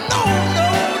 no, no, no,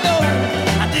 no.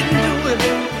 I didn't do it.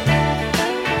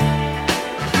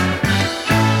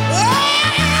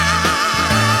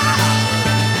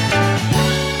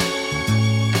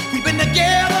 We've been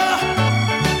together.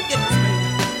 Get this, baby.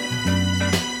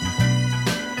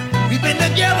 We've been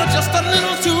together just a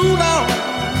little too long.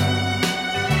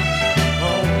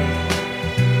 Oh.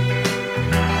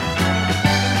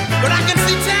 But I can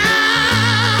see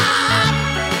time,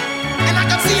 and I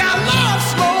can see our love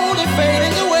slowly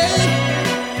fading away.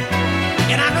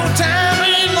 And I know time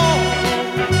ain't long.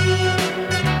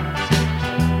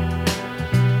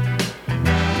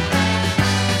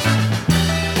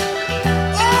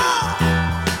 Oh,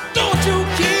 don't you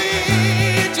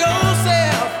kid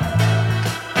yourself.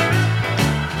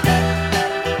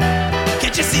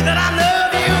 Can't you see that I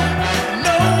love you?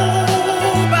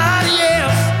 Nobody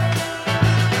else.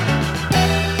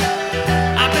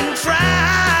 I've been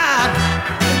tried,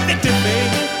 convicted,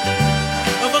 baby,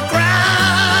 of a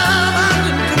crime I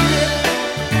didn't commit.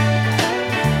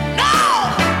 No!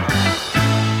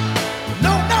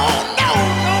 No, no, no,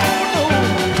 no, no.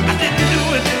 I didn't do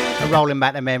it. Rolling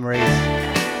back the memories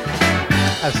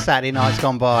of Saturday nights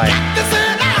gone by.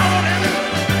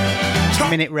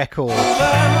 Minute record,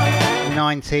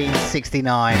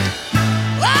 1969.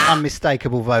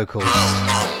 Unmistakable vocals.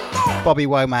 Bobby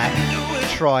Womack,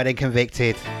 tried and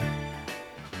convicted.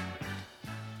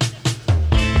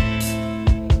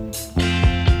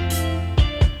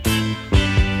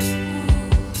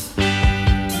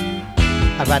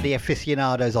 I've had the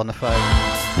aficionados on the phone.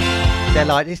 They're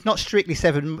like, it's not strictly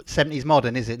 70s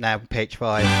modern, is it now,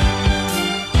 PH5?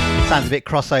 Sounds a bit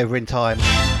crossover in time.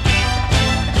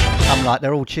 I'm like,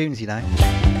 they're all tunes, you know.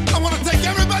 I want to take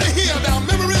everybody here down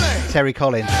memory lane. Terry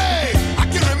Collins. Hey, I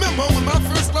can remember when my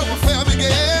first love affair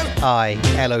began.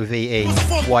 I-L-O-V-E-Y-O-U.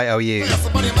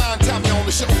 Somebody of mine tapped me on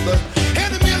the shoulder,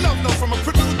 handed me a love note from a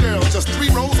pretty little girl just 3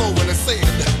 rows over, and it said,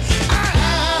 no.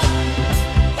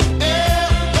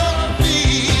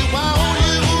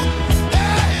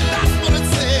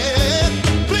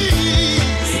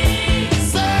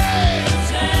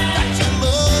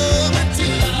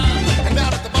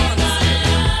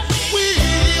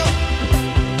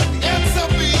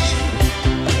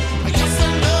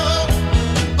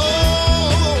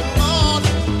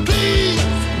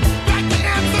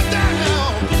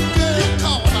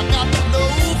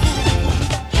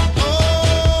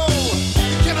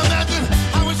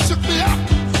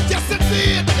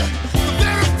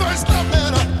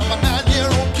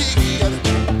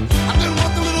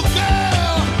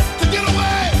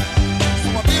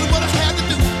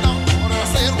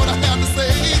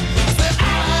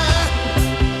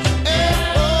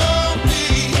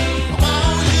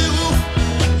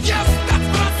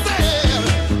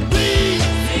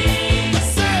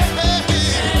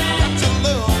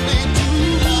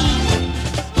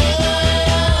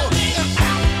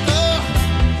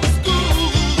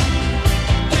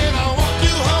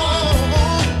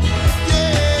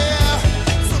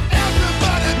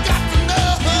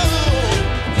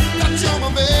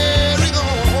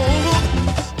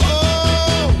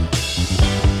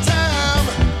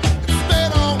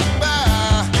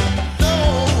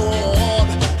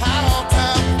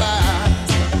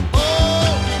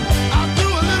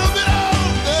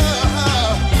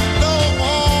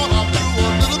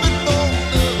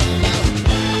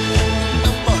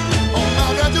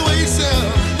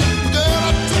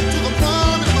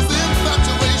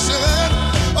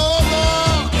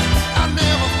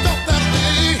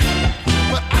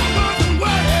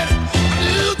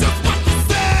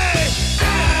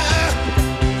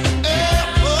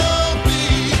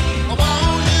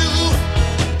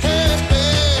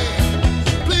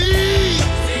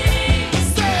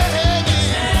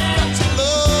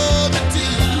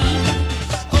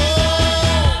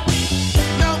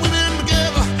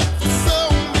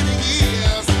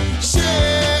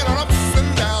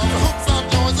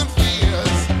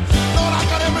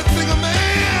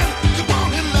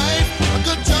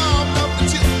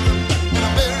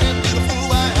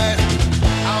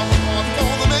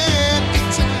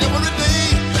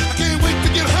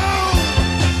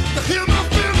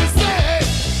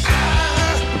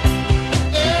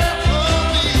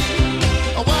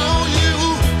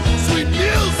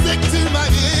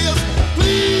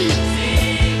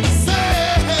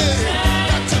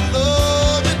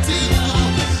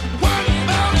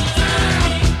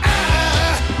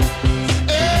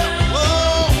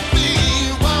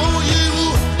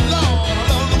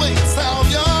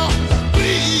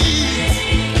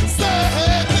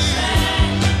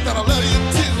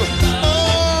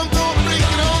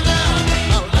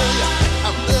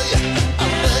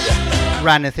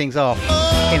 rounding things off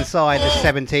inside the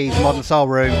 70s modern soul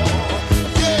room.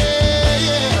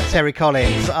 Terry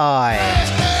Collins,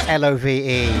 I-LOVEYOU.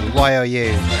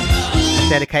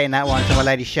 Dedicating that one to my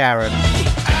lady Sharon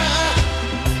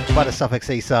by the Suffolk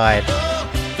seaside.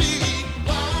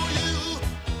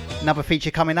 Another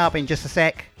feature coming up in just a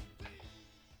sec.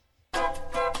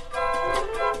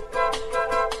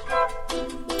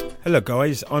 Hello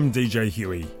guys, I'm DJ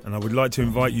Huey and I would like to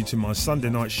invite you to my Sunday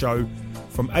night show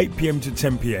from 8 p.m. to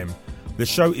 10 p.m. The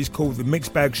show is called The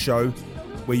Mixed Bag Show,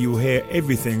 where you'll hear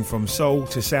everything from soul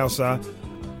to salsa,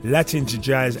 Latin to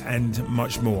jazz and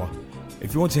much more.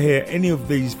 If you want to hear any of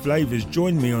these flavours,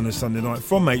 join me on a Sunday night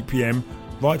from 8 p.m.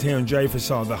 right here on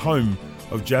JFSR, the home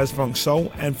of jazz, funk, soul,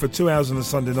 and for 2 hours on a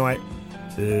Sunday night,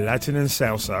 Latin and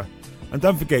salsa. And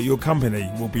don't forget, your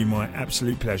company will be my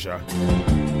absolute pleasure.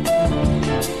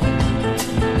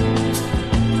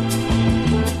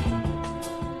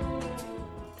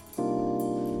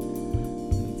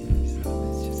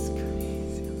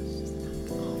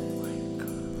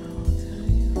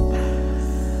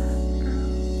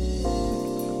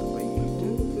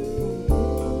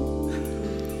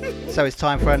 So it's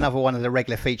time for another one of the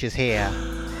regular features here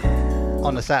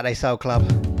on the Saturday Soul Club.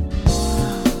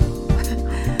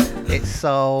 It's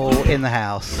Soul in the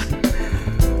House.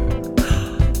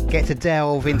 Get to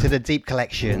delve into the deep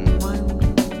collection,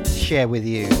 share with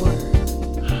you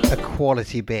a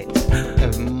quality bit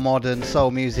of modern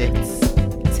soul music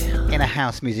in a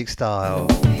house music style.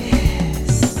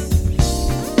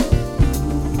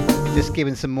 Just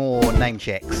giving some more name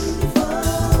checks.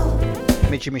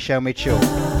 Michelle Mitchell,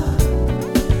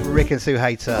 Rick and Sue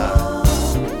Hayter,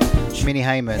 Minnie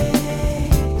Hayman,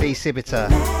 Dee Sibiter,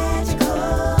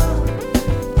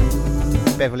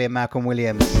 Beverly and Malcolm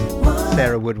Williams,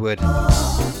 Sarah Woodward.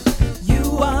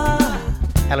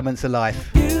 Elements of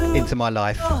Life, Into My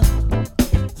Life.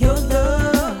 Your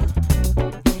love,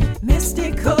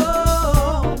 mystical,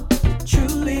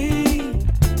 truly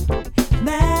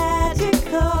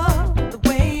magical. The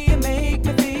way you make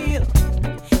me feel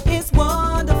is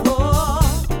wonderful.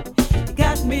 You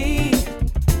got me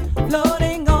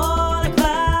floating on a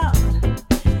cloud,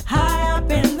 high up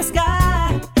in the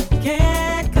sky.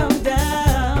 Can't come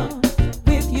down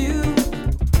with you.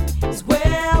 It's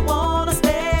where I wanna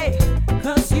stay,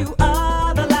 'cause you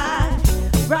are the light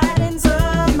right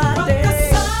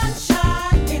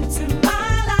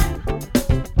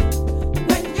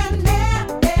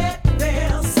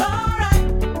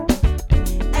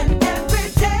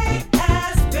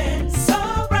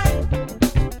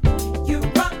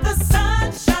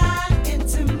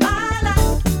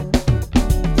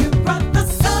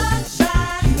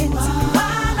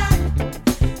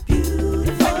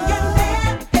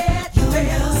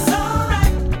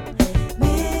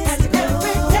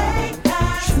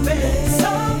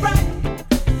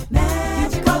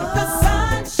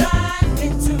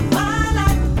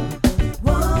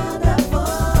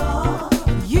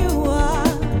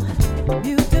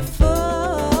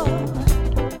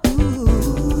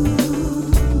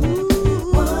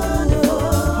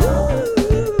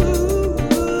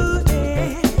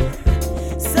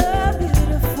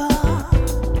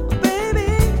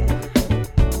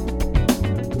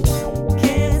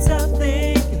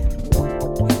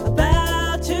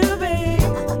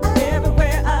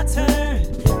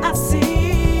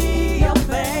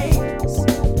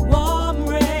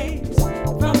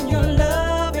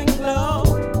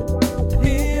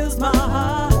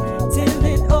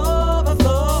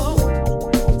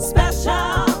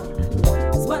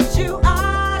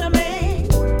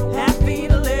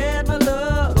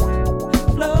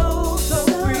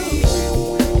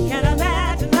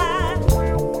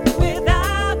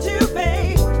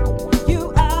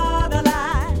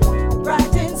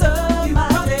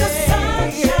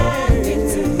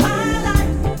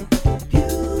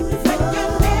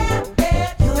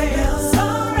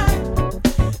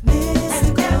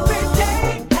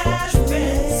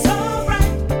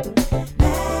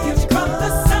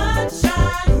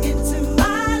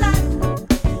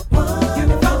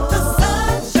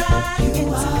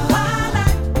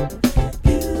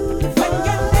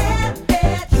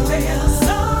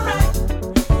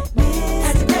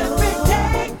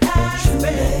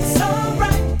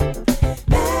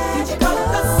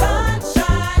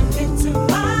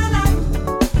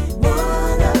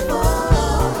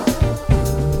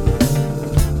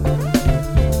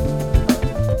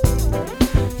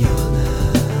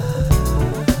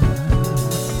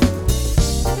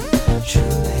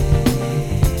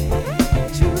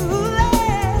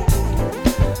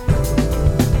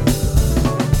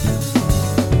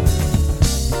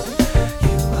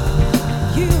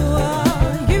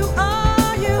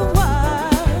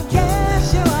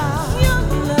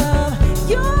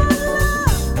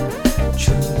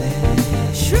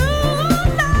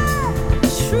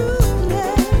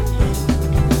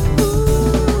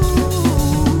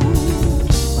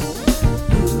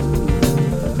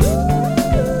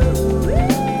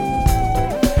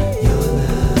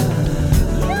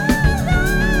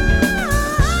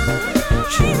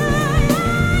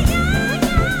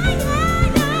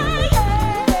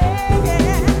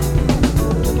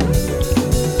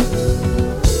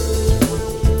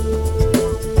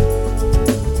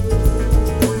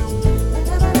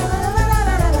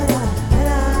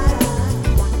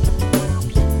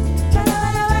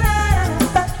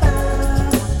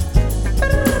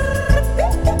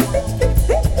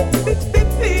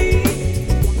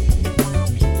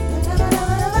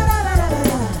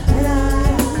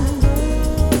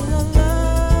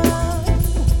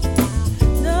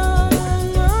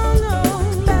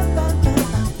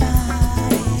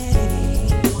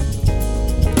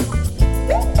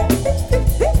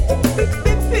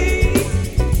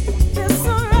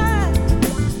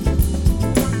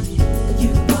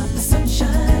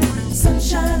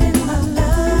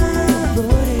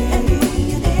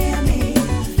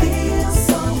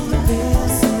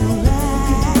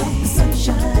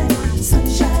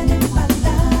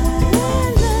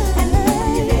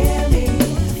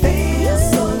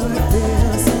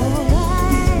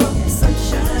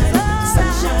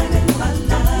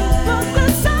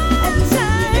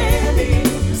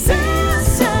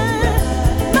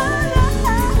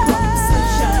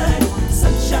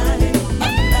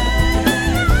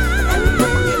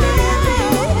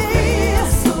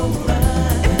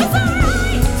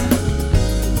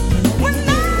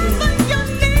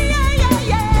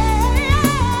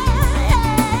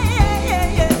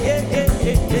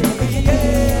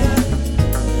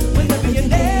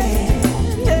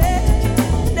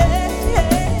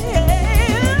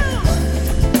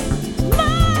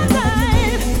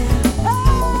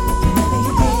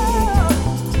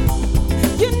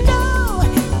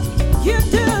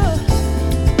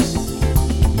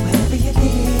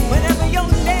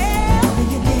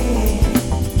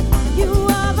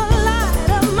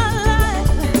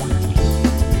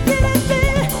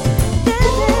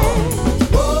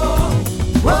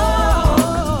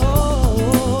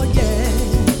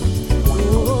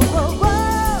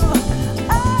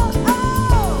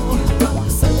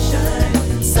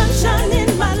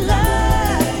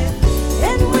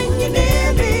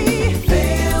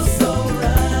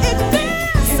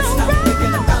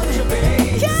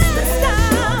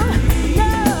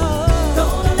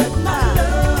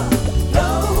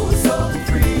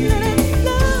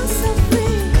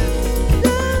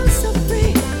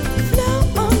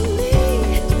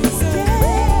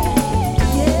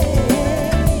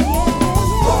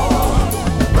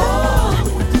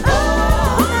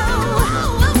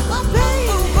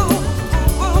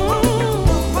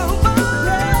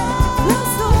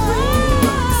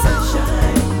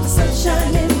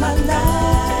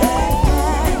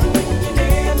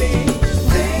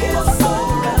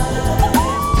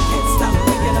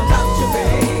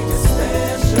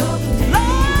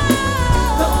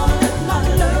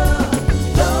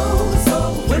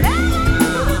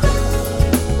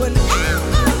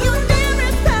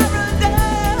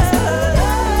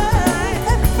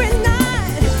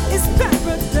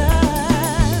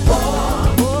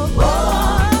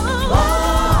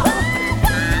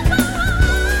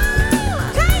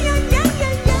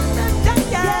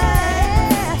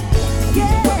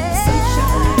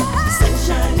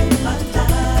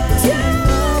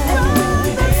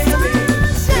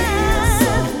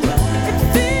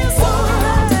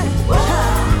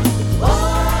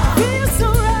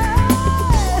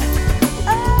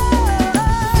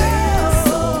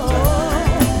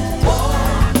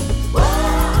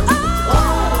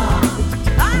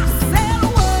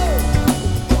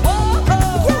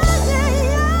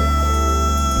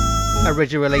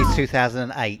Original release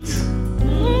 2008.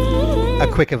 A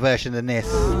quicker version than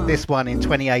this. This one in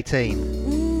 2018.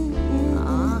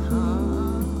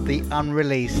 The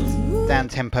unreleased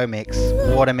down-tempo mix.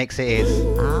 What a mix it is.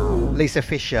 Lisa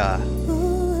Fisher,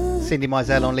 Cindy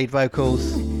Mizell on lead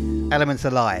vocals, Elements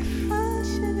of Life.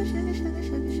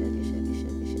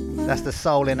 That's the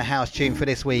soul in the house tune for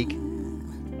this week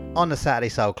on the Saturday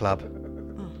Soul Club.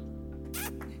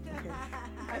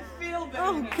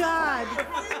 Oh, God.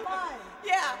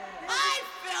 Yeah, I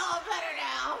feel better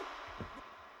now.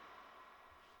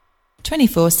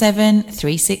 24/7,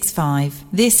 365.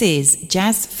 This is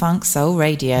Jazz Funk Soul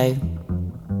Radio.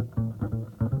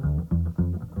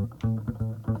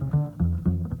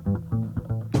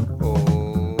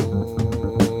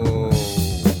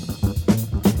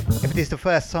 If it is the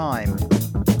first time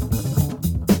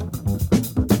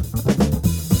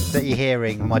that you're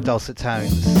hearing my dulcet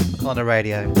tones on the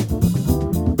radio,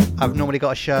 I've normally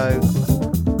got a show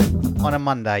on a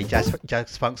Monday, Jazz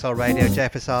Funk Soul Radio,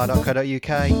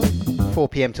 JFSR.co.uk,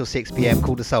 4pm till 6pm,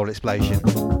 called The Soul Explosion.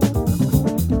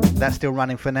 That's still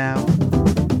running for now,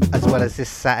 as well as this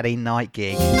Saturday night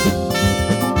gig.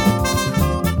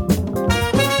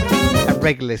 And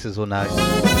regular listeners will know,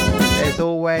 there's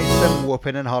always some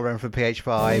whooping and hollering from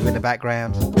PH5 in the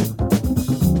background.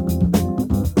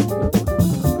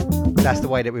 That's the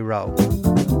way that we roll.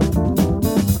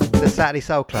 The Saturday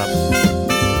Soul Club.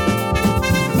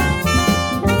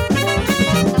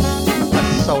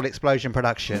 A Soul Explosion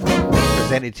production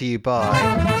presented to you by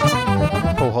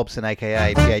Paul Hobson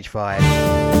aka PH5.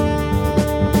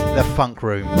 The Funk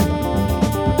Room.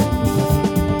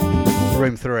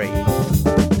 Room 3.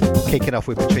 Kicking off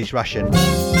with Patrice Rushen.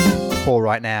 For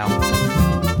right now.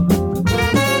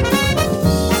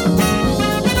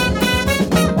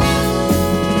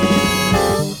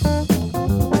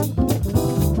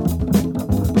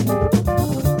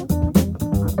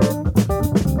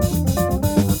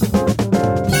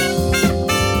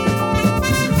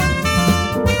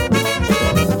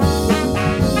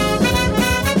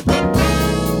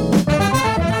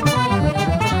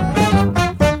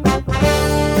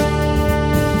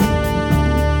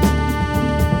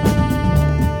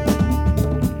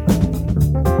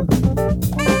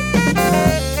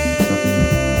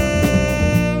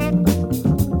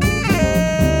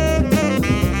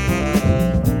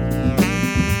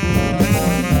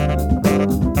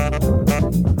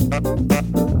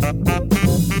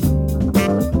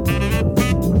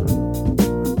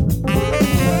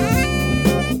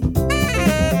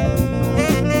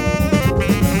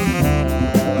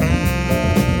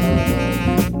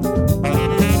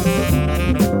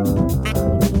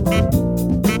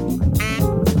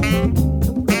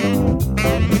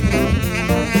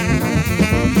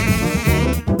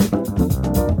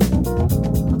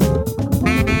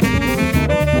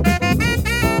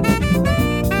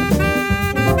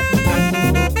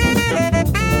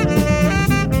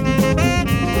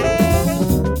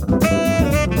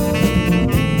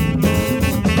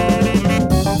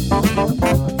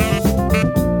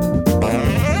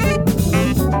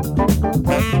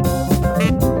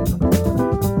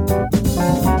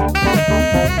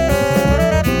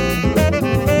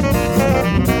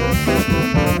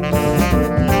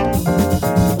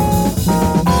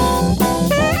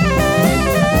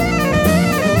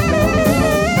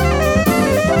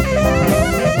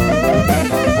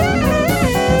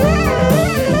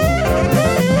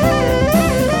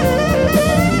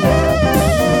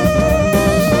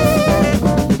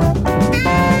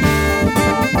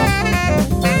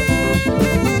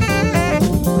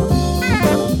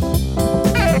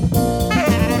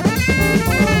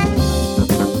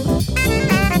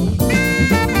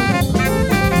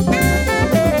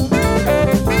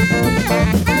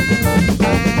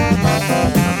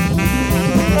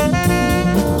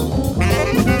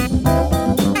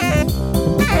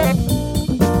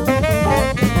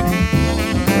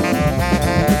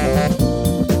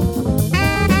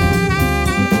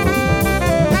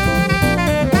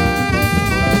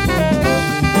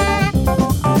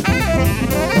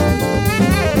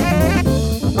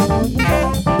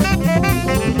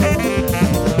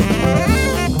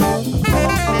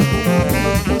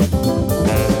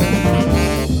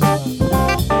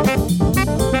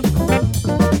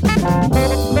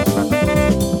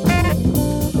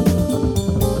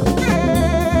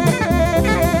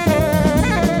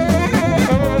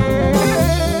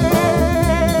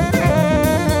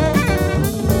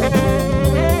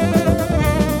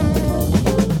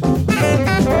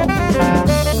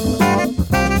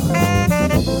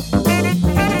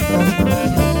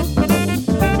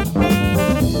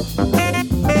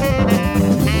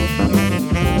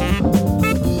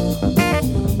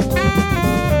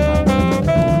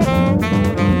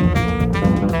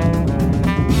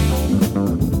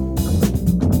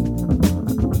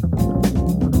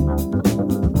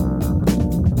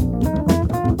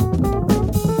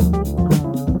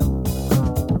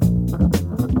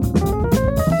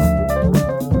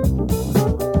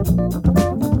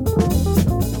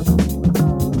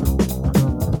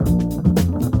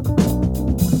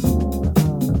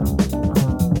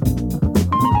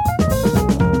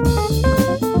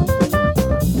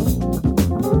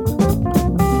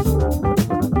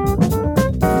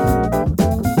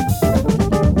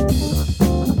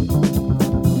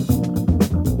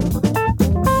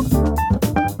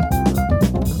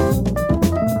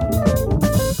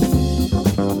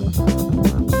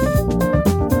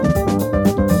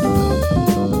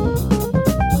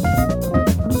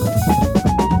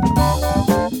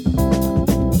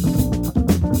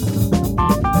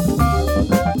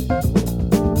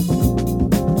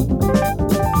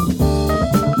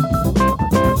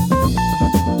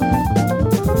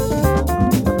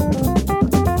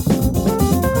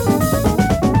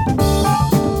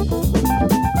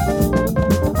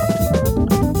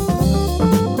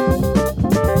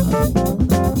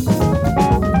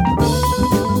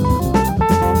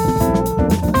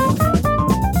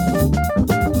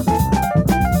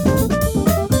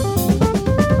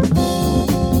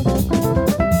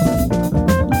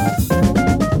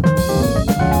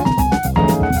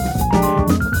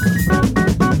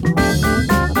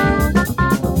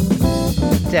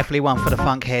 Definitely one for the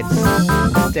funk heads.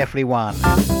 Definitely one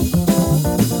for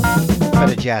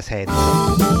the jazz heads.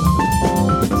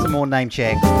 Some more name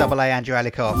checks. Double A Andrew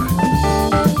Allicock,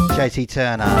 JT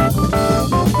Turner,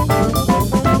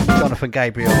 Jonathan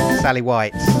Gabriel, Sally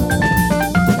White,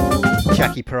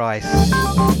 Jackie Price,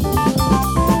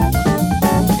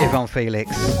 Yvonne Felix,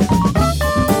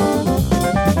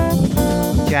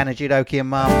 Jana Judoki and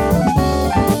Mum,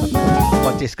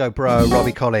 my disco bro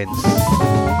Robbie Collins.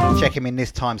 Check him in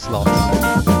this time slot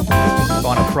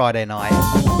on a Friday night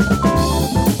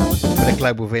for the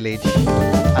Global Village,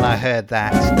 and I heard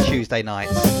that Tuesday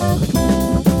nights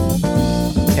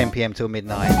 10 PM till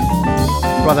midnight.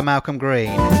 Brother Malcolm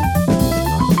Green,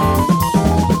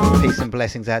 peace and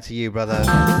blessings out to you, brother,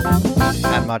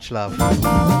 and much love.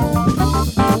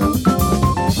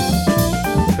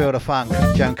 Feel the Funk,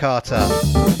 Joan Carter,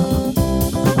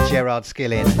 Gerard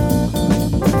Skilling,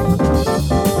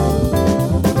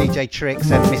 DJ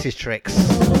Tricks and Mrs. Tricks,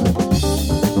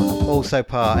 also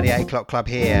part of the 8 o'clock club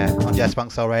here on Jazz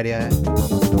Funk Soul Radio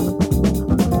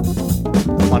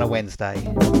on a Wednesday.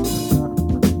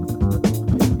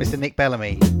 Mr. Nick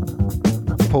Bellamy,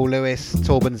 Paul Lewis,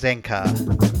 Torben Zenka,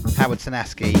 Howard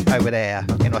Sanaski over there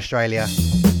in Australia,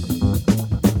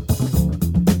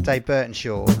 Dave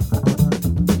Burtonshaw,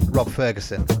 Rob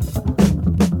Ferguson,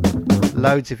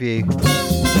 loads of you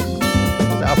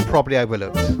that I've probably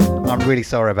overlooked. I'm really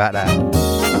sorry about that.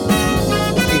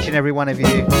 Each and every one of you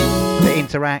that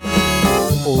interact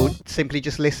or simply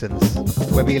just listens,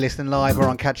 whether you listen live or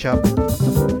on catch up,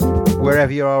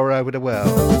 wherever you are over the world,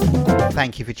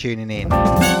 thank you for tuning in.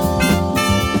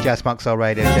 Jazz Funk Soul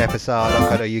Radio,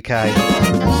 JFSR.co.uk,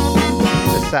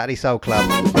 the Saturday Soul Club,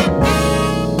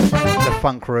 the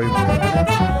Funk Room,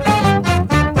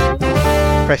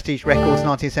 Prestige Records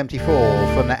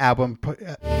 1974 from the album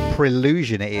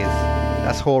Prelusion it is.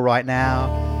 That's Whore Right Now,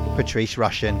 Patrice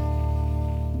Rushen.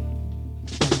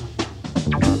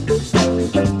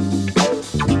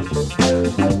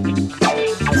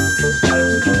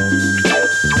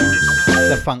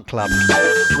 The Funk Club,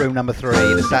 room number 3,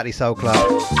 the Saturday Soul Club.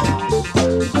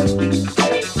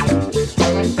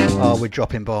 Oh, we're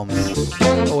dropping bombs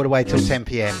all the way till 10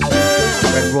 PM.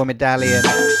 When Roy Medallion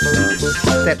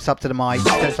steps up to the mic,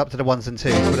 steps up to the ones and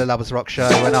twos for the Lovers Rock show,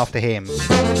 and after him,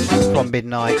 from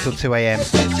midnight till 2 AM,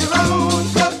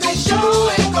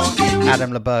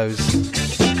 Adam LeBeau's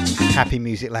Happy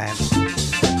Music Land.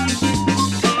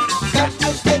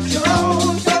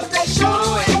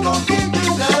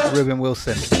 Ruben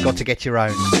Wilson, Got to Get Your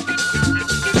Own.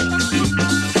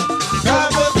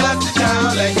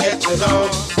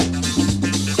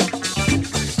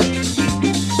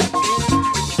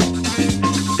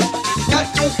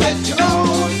 Get your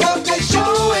own, but they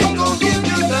sure ain't gonna give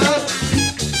you none.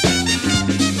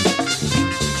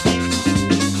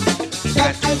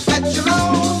 Got to get your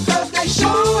own, but they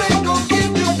sure ain't gonna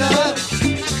give you none.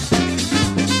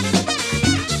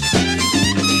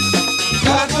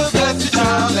 God will bless the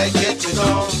child that gets his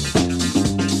own.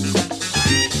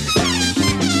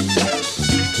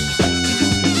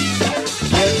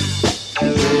 Yeah,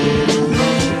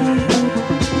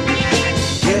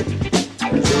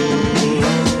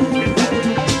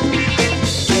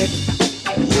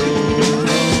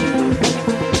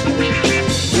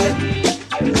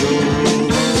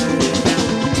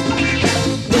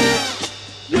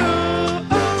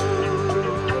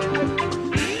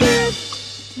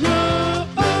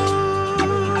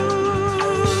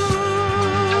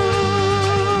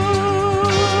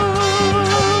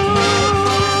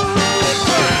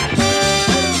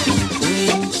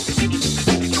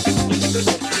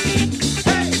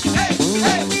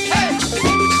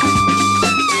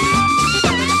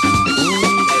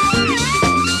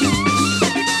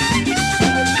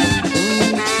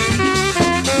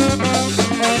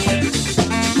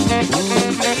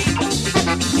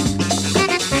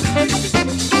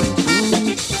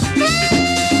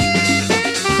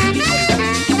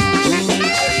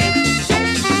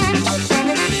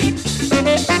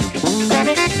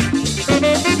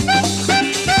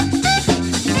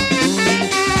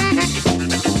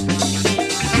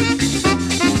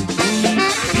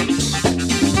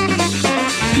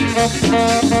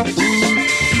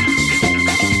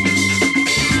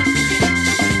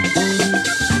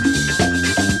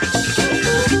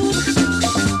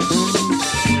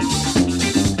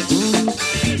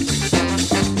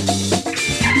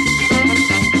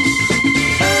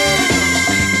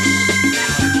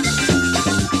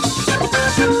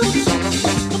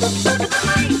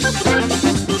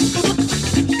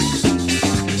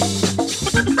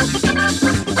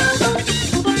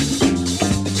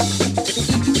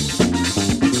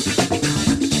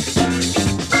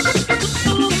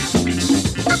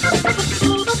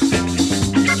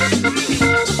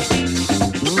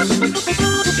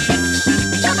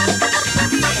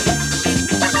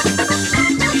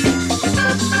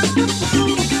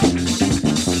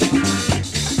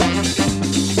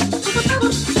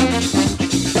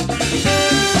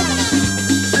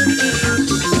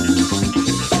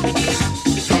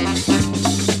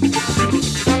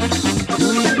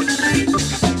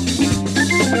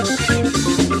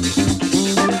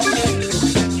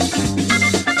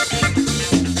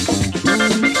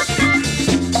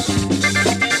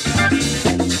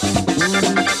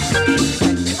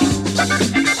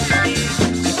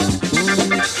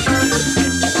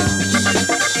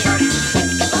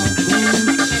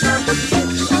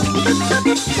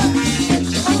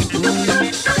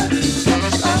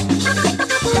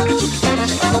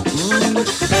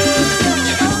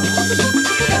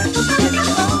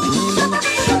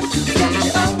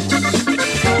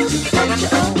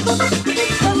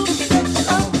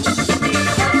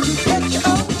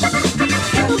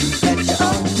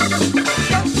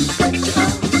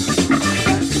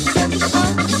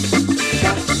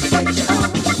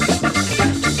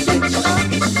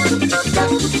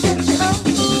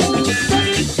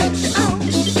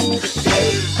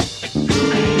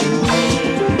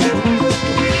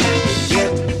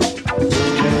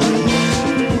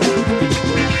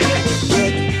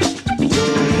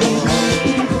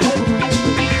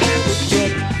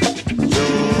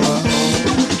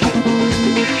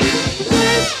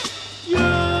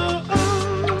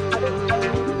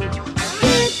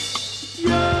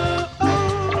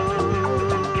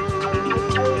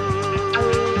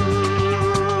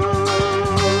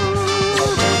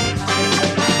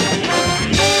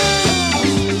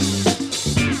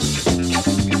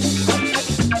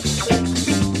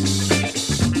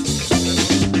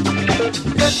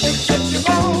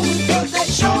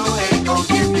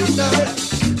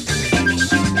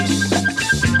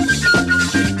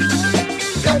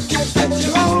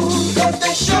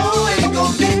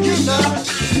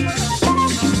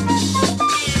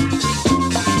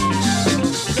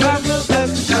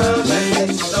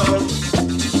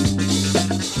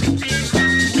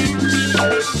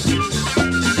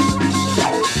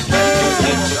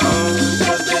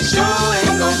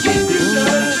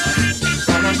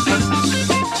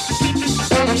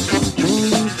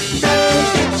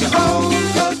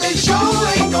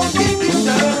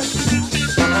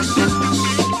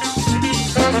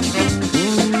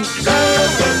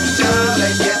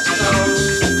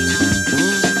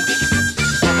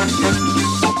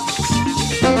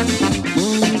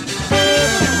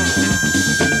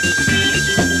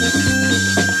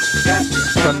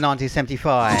 From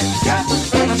 1975,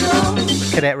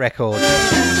 Cadet Records.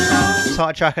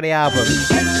 Title track of the album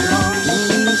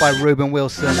by Reuben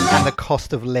Wilson and The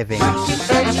Cost of Living.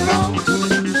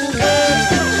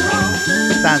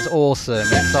 Sounds awesome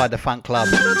inside the Funk Club.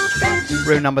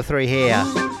 Room number 3 here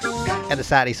at the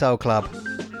Saturday Soul Club.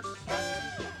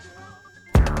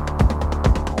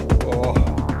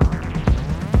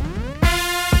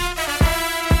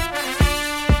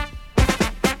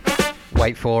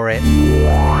 Wait for it.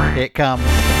 Here it comes.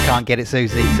 Can't get it,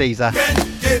 Susie. Caesar.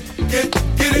 Get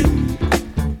it.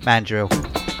 Mandrill.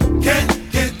 Get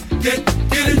it. Get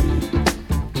it.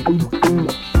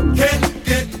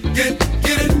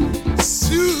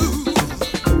 Sue.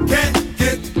 Get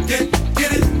it.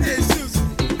 Hey, Susie.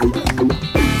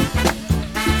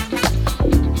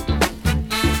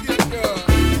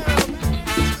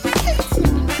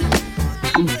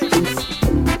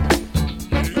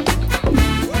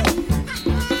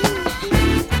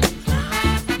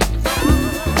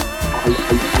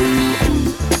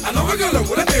 I know we're gonna look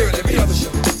what I do at every other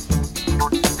show.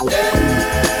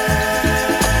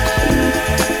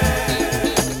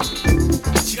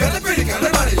 She got a pretty kind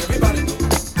of body, everybody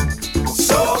knows.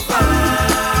 So fine.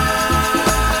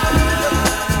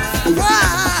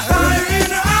 Fire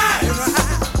in her eyes,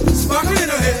 sparkle in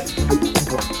her head.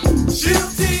 She'll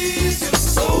tease your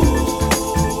soul.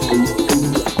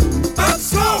 But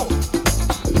slow,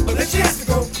 but then she has to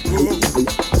go.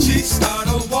 She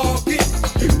started walking,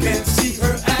 you can't see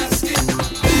her asking.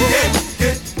 Get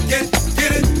it. Get it.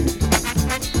 Get it.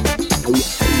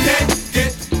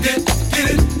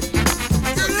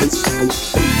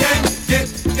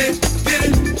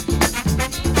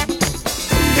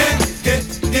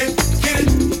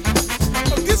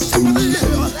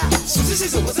 Susie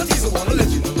Caesar was a teaser, wanna let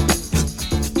you know.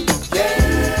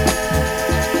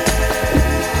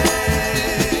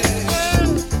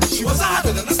 She was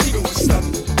hotter than a Steven when she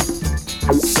started.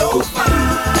 So fine.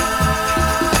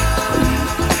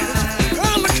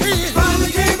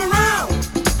 Finally came around.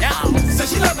 Said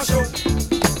she loved my show.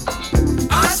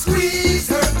 I squeezed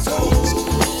her toe.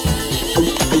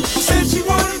 Said she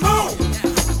wanted more.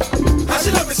 How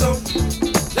she loved me so.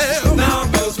 Now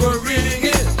bells were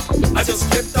ringing. I just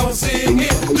kept on singing.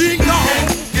 Ding dong.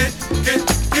 Get it.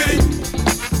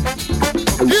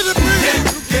 Get it, man.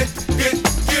 Get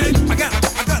it. I got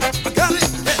it.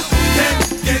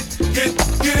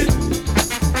 Get it.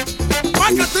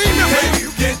 Like a thing that way.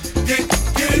 Get it.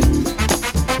 Get it.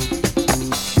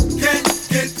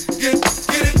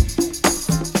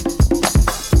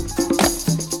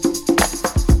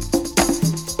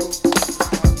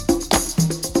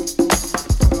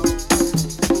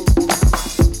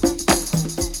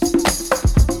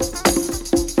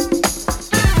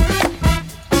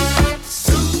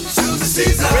 Susie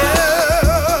Caesar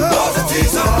was a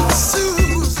teaser.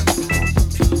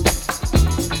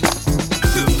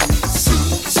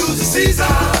 Susie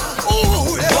Caesar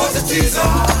was a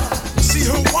teaser. See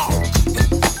her walk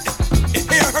and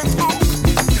hear her talk.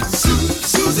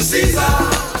 Susie Caesar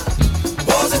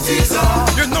was a teaser.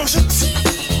 You know she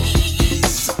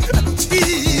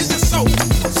tease your soul.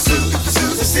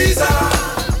 Susie Caesar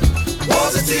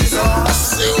was a teaser.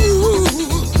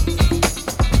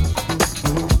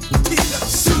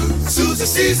 Susie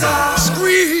Caesar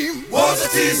scream was a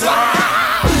teaser.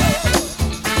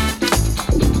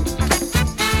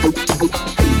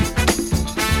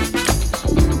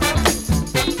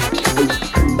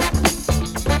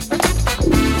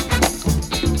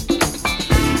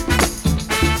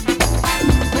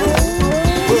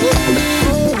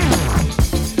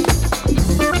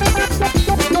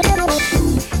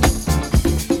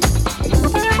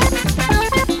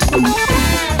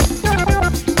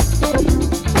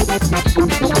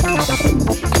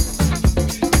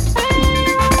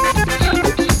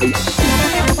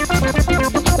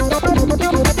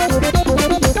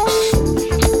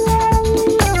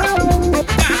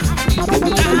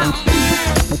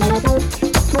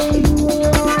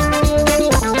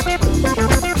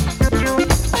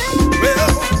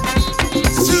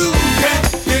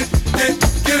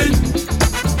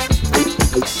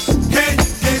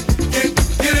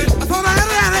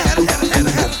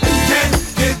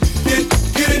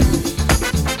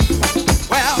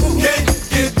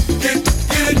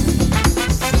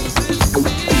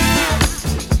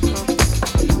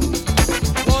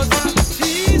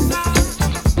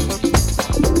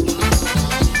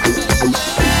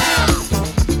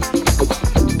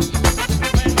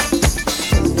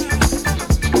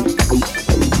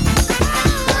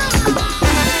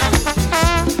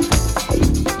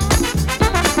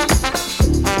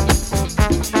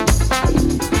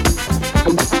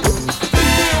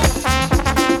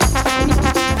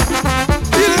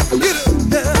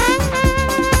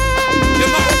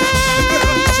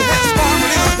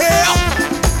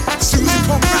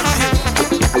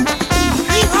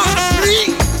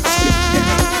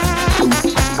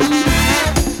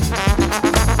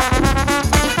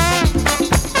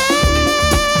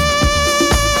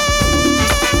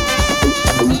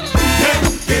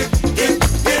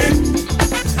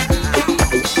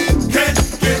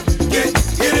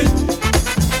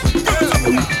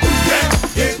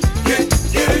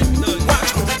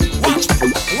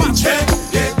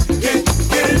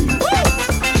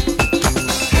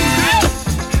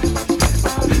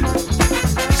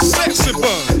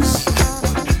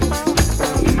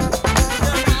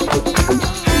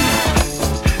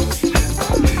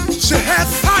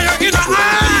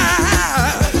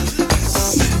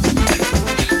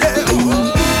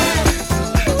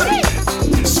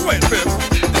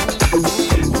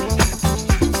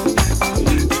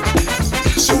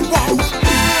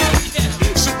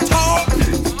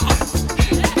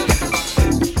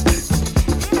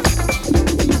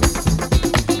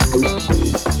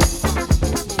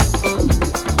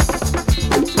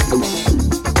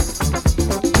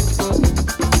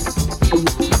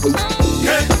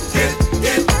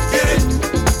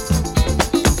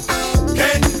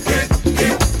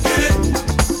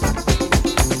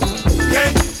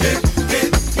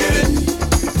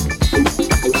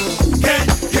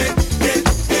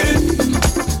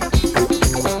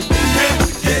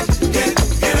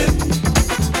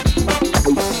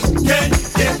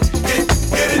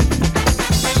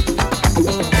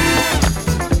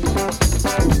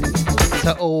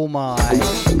 to all my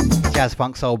jazz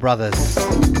funk soul brothers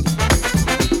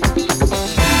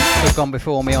who've gone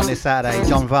before me on this Saturday.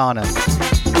 John Varnum,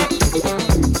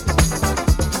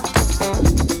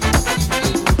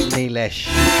 Nilesh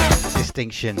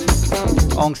Distinction,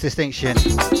 Ong's Distinction,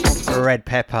 Red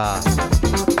Pepper,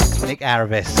 Nick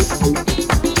Aravis.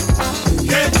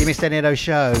 If you missed any of those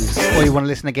shows or you want to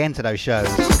listen again to those shows,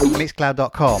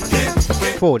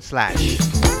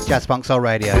 mixcloud.com/Jazz Funk Soul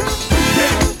Radio.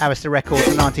 Arista Records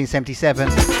from 1977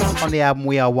 on the album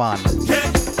We Are One.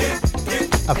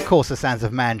 Of course, the sounds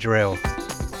of Mandrill.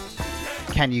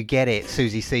 Can you get it,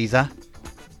 Susie Caesar?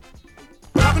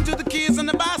 Talking to the kids and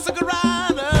the bicycle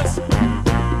riders,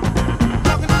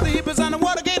 talking to the hippies and the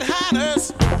Watergate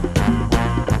hiders,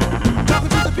 talking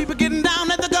to the people getting down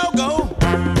at the go-go.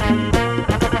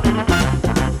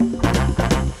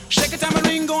 Shake a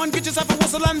tambourine, go and get yourself a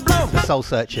whistle and blow. The Soul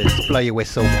Searchers, blow your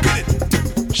whistle.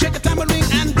 Shake a tambourine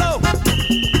and blow.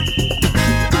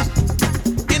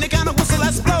 Any kind of whistle,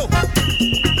 let's blow.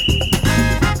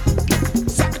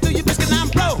 Suck it to your biscuit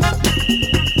and blow.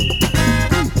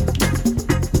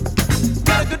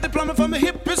 Got a good diploma from a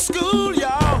hippie school,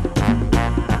 y'all.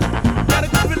 Got a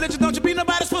good religion, don't you be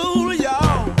nobody's fool,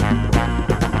 y'all.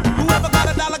 Whoever got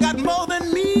a dollar got more than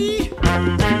me.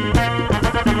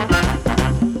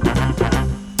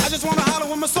 I just wanna holler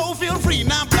when my soul feel free.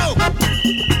 Now blow.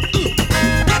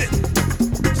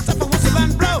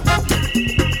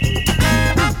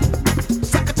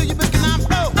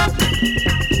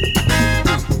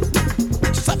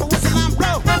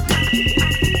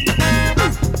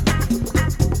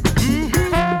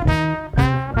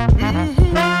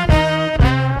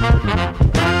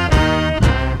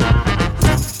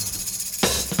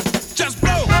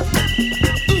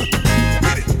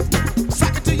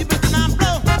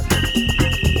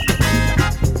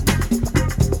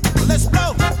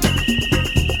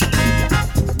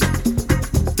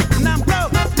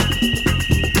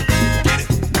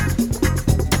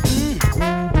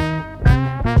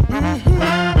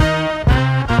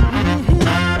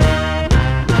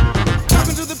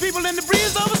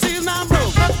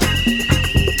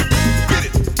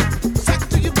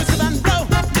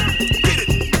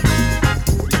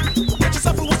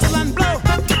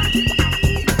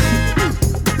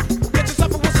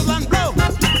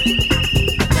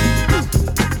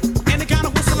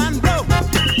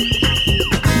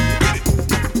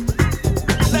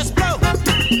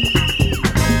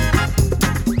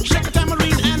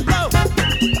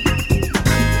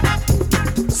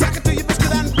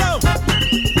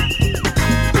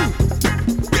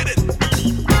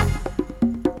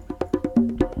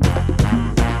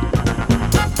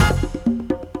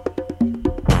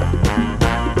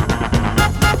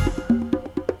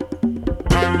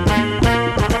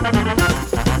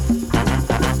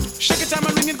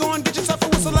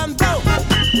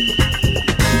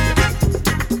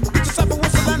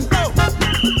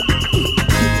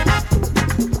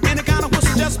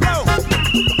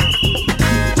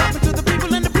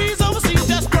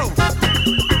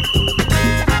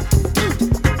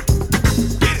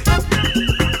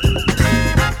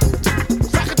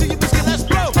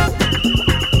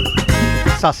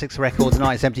 Sussex Records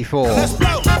 1974.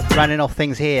 Running off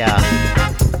things here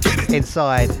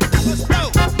inside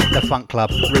the Funk Club,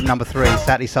 room number 3,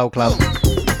 Saturday Soul Club.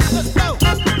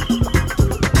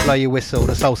 Blow your whistle,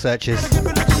 the Soul Searchers.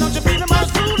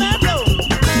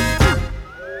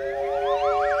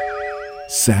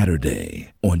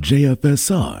 Saturday on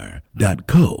JFSR.co.uk.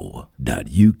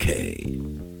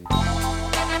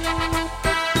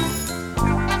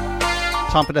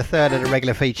 Time for the third of the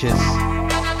regular features.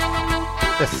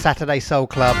 The Saturday Soul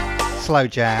Club, Slow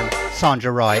Jam,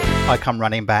 Sandra Wright, I Come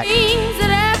Running Back. Things that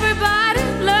everybody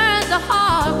learns the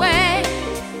hard way,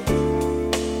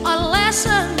 a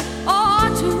lesson or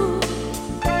two.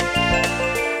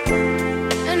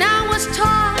 And I was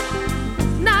taught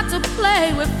not to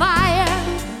play with fire,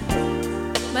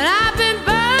 but I've been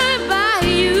burned by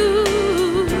you.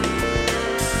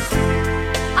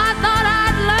 I thought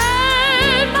I'd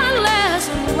learned my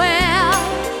lesson well,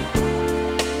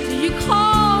 till you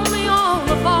called me on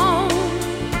the phone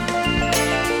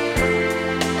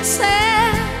and said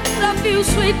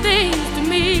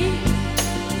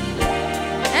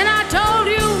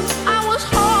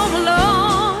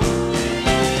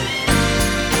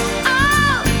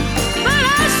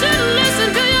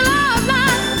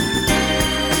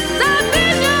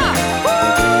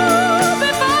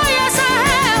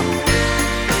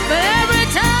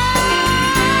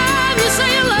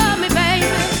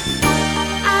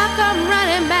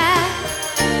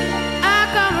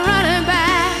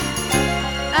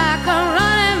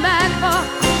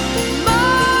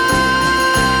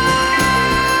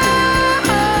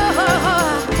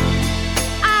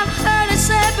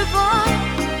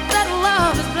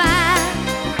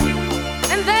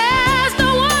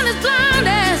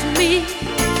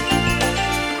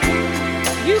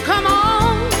come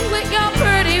on with your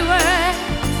pretty words,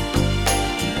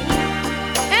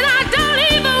 and I don't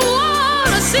even want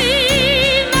to see.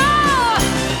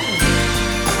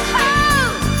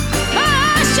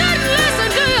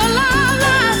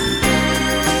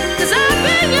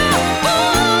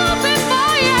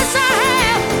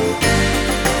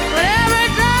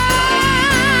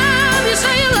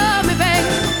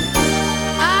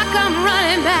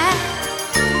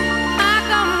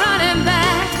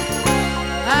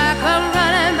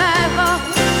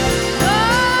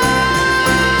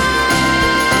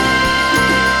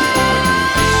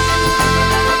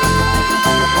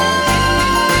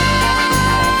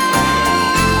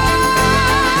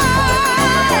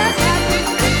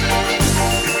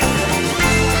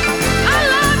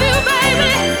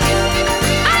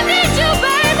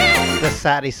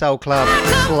 Saturday Soul Club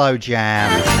Slow Jam.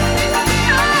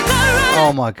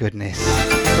 Oh my goodness.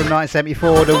 From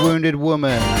 1974, The Wounded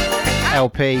Woman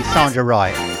LP, Sandra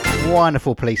Wright.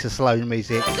 Wonderful piece of slow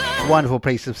music, wonderful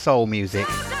piece of soul music.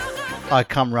 I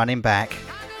Come Running Back.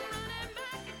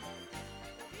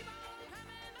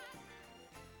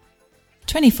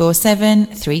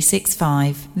 (24/7,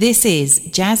 365). This is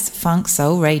Jazz Funk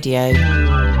Soul Radio.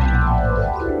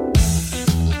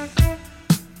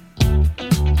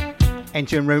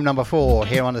 Entering room number 4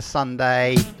 here on a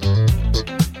Sunday.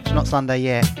 Not Sunday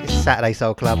yet, it's Saturday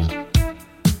Soul Club.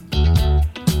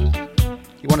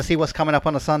 You want to see what's coming up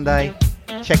on a Sunday?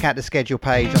 Check out the schedule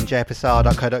page on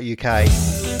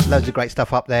jfsr.co.uk. Loads of great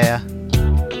stuff up there.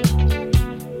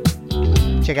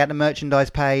 Check out the merchandise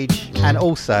page and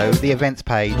also the events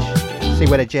page. See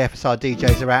where the JFSR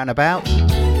DJs are out and about.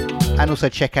 And also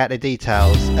check out the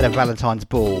details at the Valentine's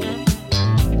Ball,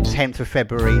 10th of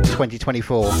February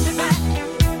 2024.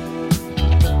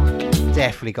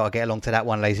 Definitely got to get along to that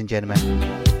one, ladies and gentlemen.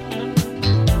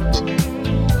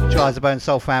 Dry as a Bone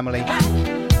Soul Family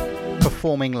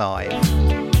performing live.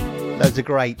 Loads of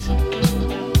great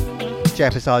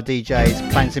JFSR DJs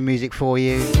playing some music for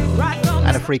you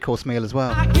and a free course meal as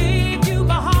well.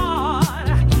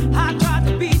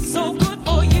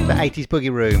 The 80s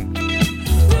Boogie Room.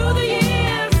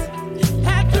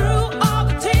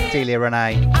 Delia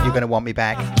Renee, You're Gonna Want Me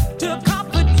Back.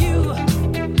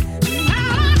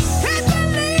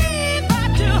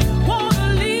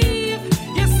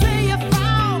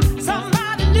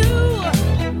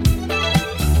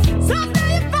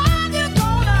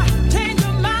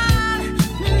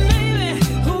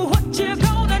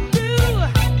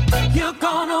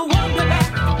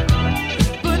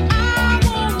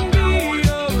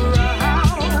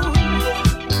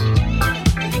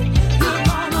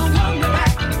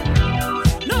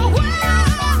 Nowhere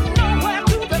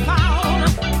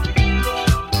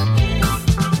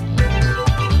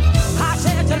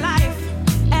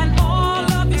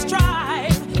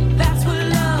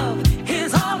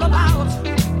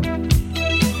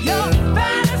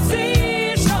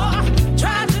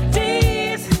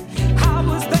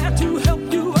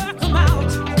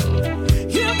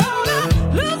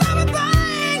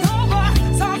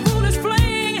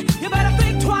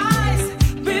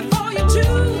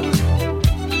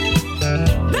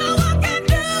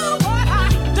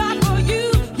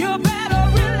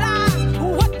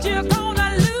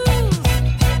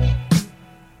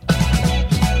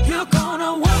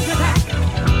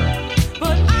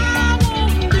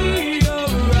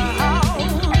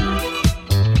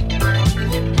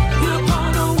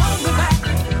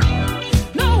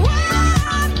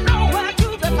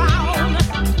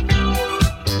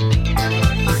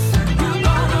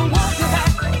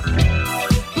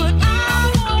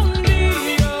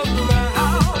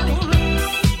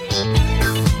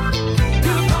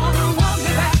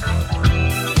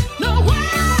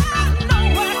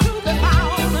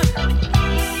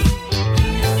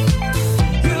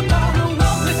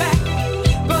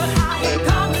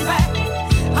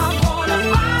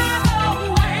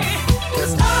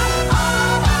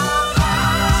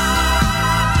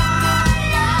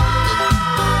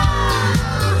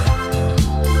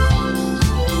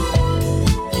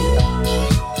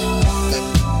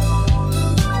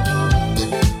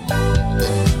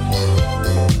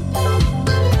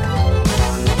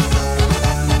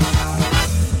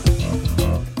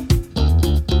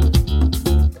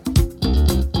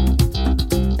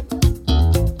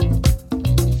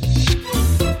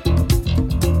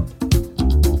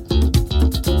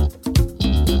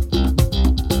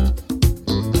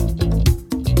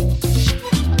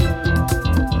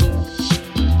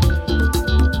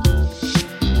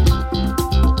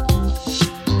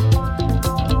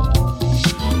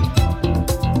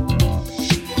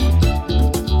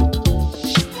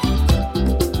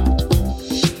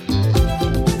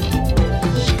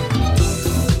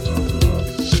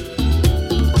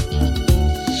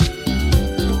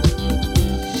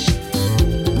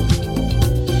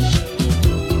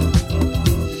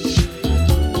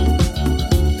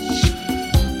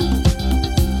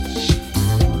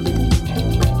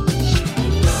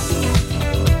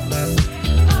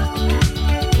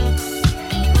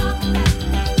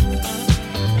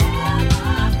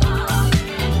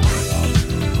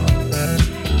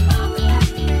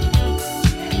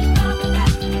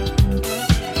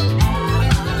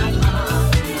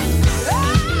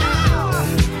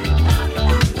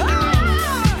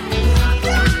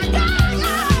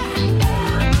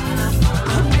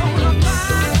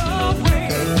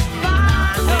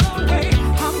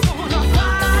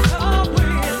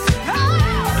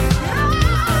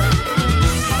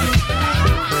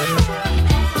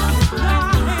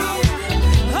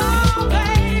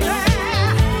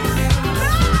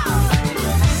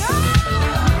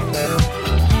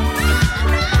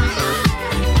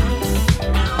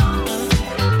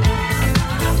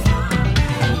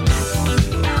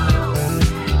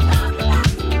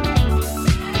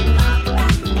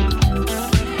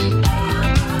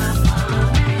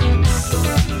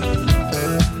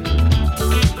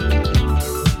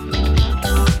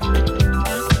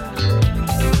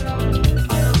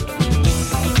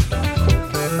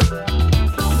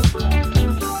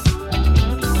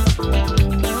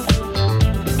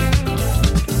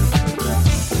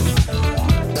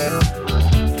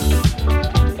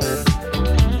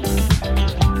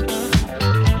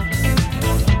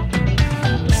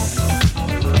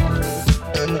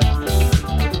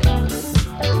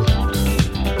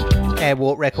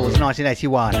Airwalk Records,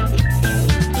 1981.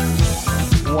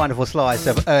 Wonderful slice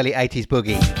of early 80s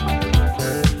boogie.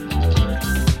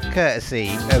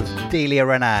 Courtesy of Delia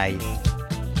Renee.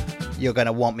 You're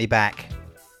Gonna Want Me Back.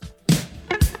 A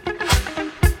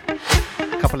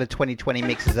couple of 2020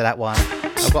 mixes of that one.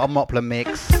 I've got a Mopler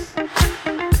mix.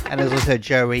 And there's also a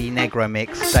Joey Negro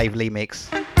mix, Dave Lee mix,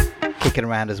 kicking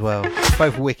around as well.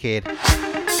 Both wicked,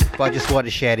 but I just wanted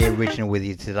to share the original with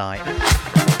you tonight.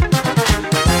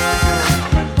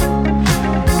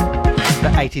 The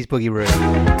 80s Boogie Room.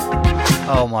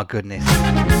 Oh my goodness.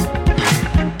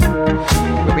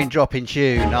 We've been dropping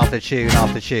tune after tune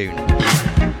after tune,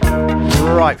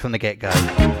 right from the get-go.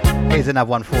 Here's another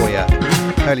one for you.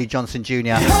 Hurley Johnson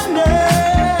Jr.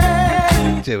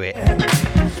 Do it.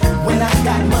 When I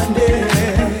got Monday,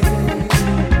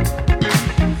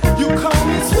 you call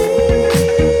me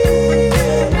sweet,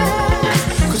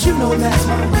 'cause you know that's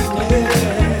my weakness.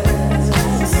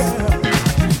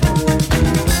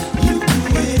 You do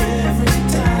it every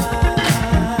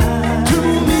time to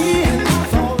me, and I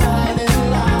fall right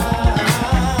in line.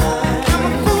 I'm a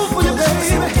fool for you, baby.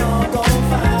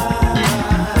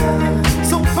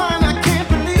 So fine, I can't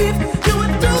believe you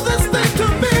would do this thing to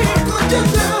me. Could you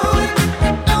do it?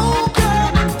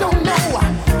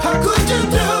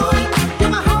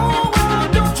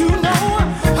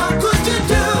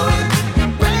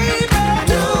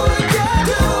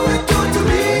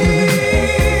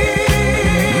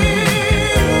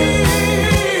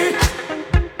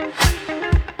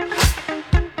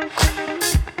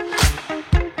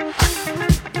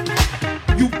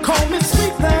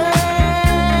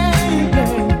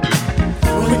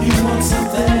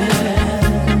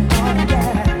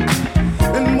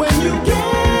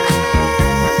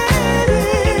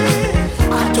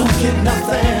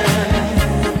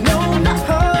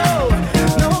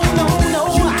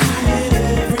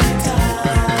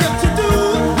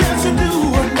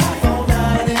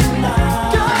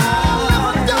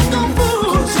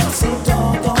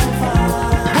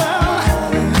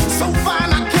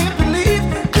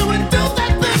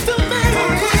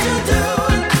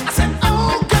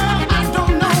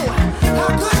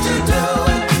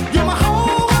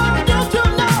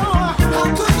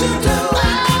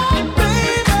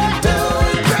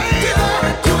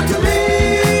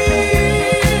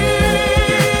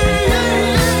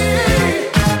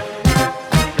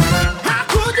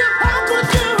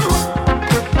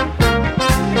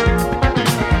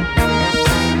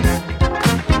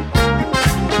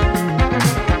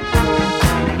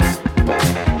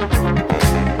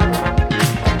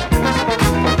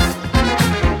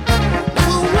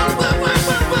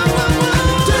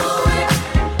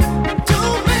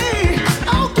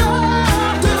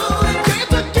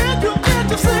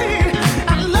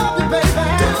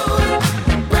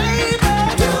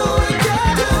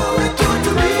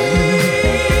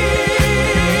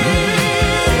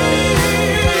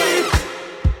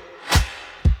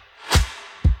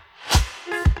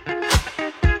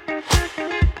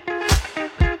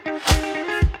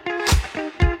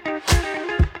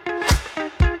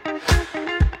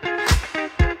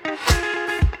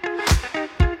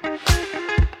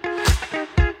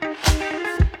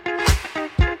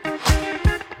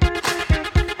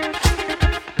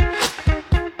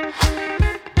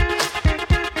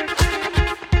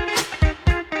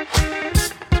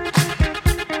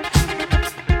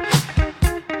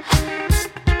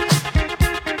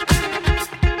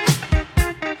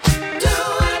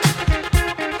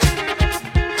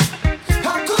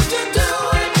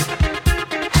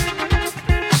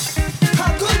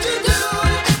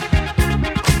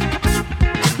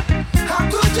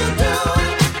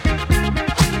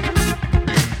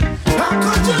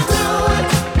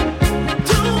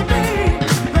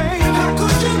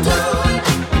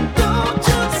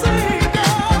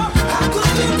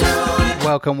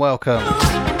 Welcome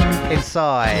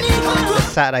inside the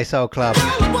Saturday Soul Club.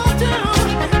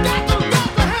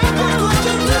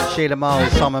 Sheila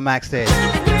Moles, Simon Maxted,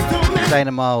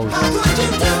 Dana Moles,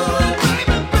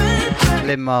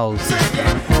 Lynn Moles,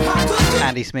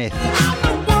 Andy Smith,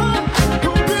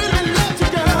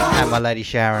 and my lady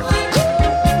Sharon,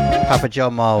 Papa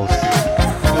John Moles.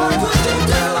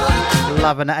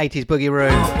 Loving the 80s boogie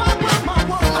room.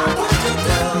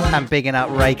 And bigging up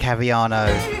Ray Caviano,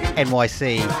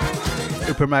 NYC,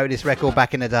 who promoted this record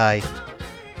back in the day.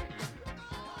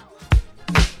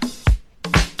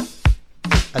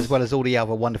 As well as all the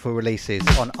other wonderful releases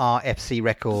on RFC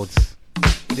Records.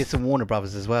 He did some Warner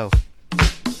Brothers as well.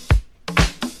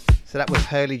 So that was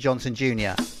Hurley Johnson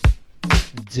Jr.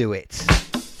 Do It.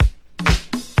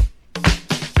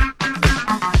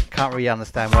 Can't really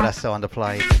understand why that's so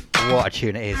underplayed. What a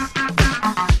tune it is.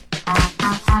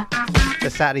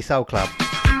 Saturday Soul Club.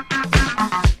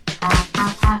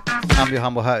 I'm your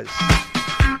humble host,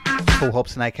 Paul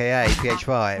Hobson, aka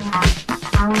PH5.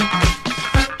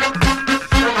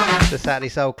 The Saturday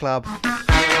Soul Club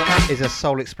is a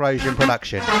Soul Explosion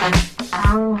production.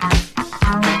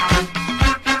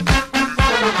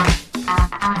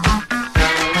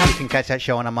 You can catch that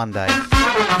show on a Monday.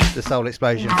 The Soul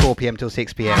Explosion, 4 PM till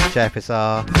 6 PM,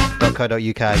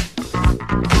 JFSR.co.uk.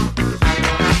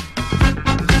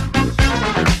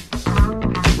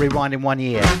 Rewinding 1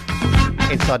 year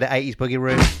inside the 80s boogie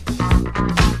room.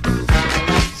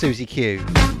 Susie Q.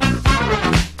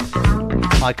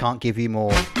 I can't give you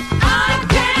more. I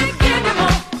can't give you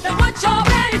more than what you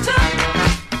already took.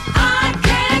 I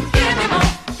can't give you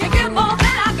more, can't give more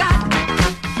than I got.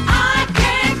 I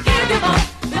can't give you more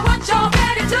than what you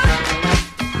already took.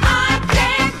 I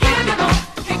can't give you more,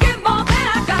 can't give more than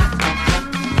I got.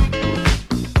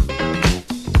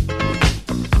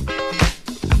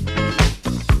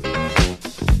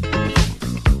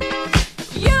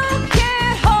 You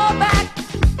can't hold back,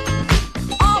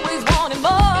 always wanting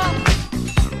more.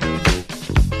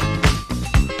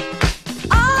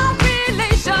 Our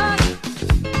relation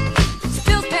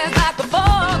still stands like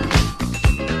before.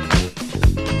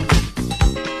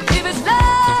 If it's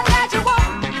love that you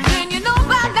want, then you know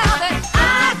by now that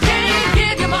I can't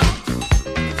give you more.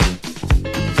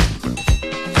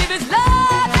 If it's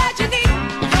love that you need,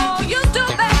 no use to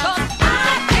beg, 'cause I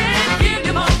can't give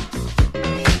you more.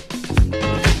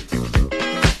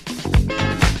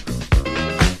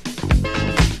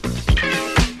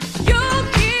 You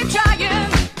keep trying to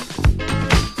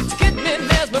get me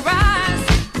mesmerized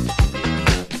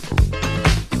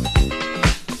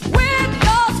with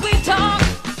your sweet talk.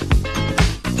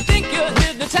 You think you're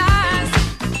hypnotized.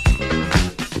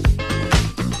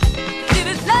 If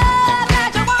it's love that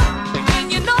you want, then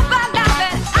you know by now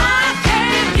that I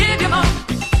can't give you more.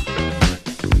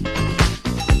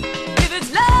 If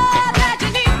it's love that you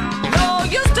need, no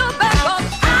use to beg, 'cause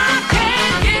I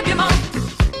can't give you more.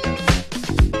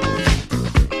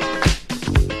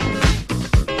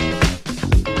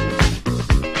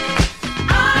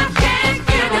 I can't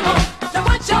give you more than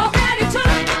what you already took.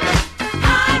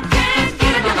 I can't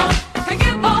give you more, can't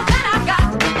give more than I got.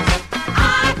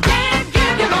 I can't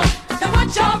give you more than what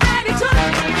you already took.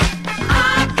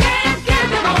 I can't give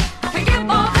you more, can't give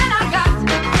more than I got.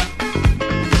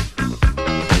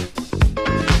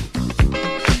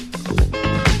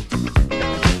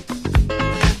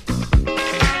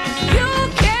 You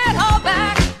can't hold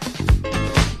back,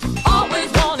 always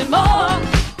wanting more.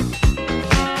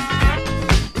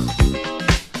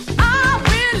 Our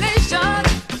relation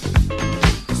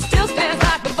still stands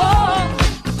like before.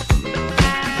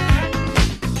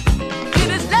 If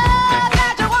it's love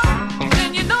that you want, then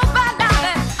you know by now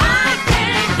that I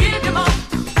can't give you more.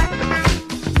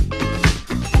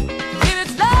 If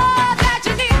it's love that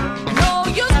you need, no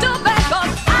use to beg,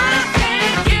 'cause I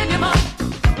can't give you more.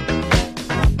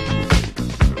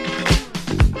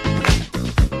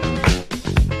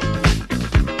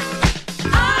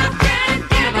 I can't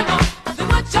give you more than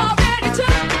what you already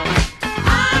took.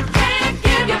 I can't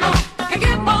give you more, can't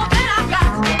give more than I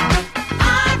got.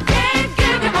 I can't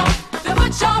give you more than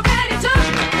what you already took.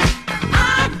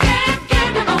 I can't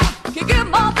give you more, can't give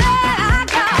more than I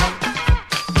got.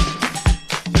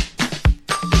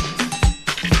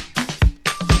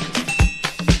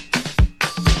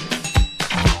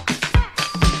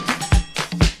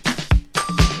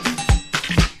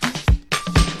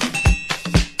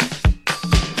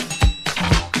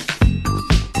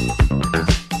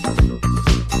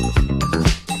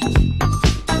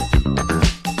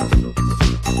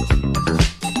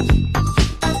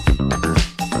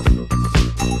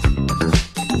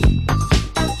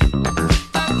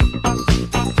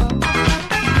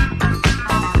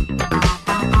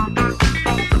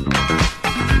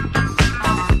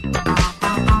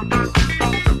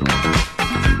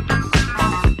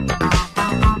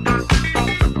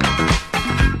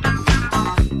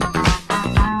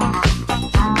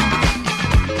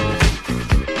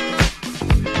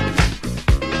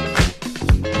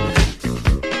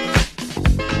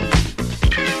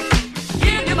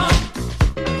 Give you more.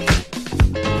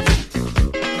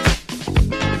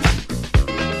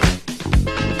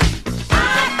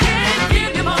 I can't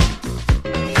give you more.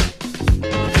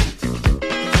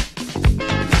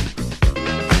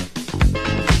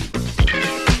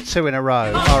 2 in a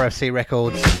row, RFC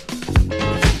Records.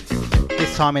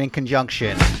 This time in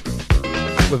conjunction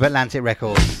with Atlantic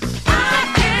Records.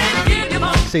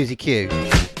 Susie Q.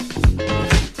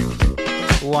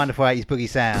 Wonderful 80s boogie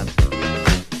sound.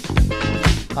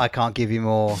 I can't give you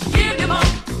more. Give you more.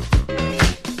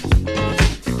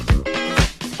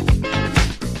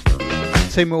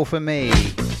 2 more for me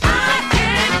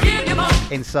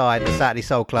inside the Saturday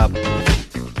Soul Club.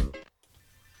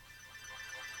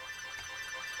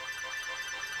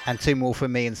 And 2 more for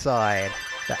me inside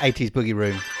the 80s Boogie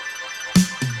Room.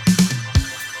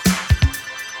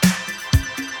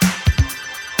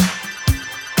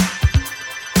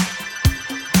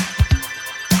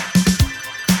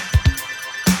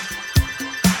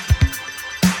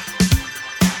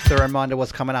 So a reminder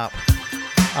what's coming up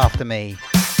after me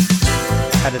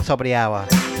at the top of the hour.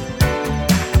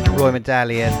 Roy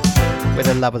Medallion with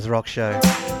the Lovers Rock Show.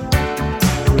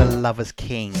 The Lovers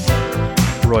King,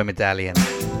 Roy Medallion.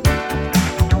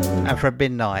 And from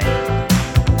midnight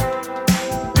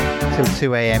till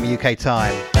 2 a.m. UK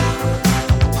time,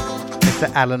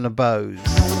 Mr. Alan LeBeau's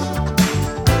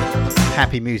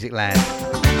Happy Music Land.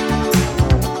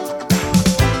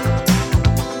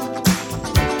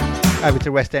 Over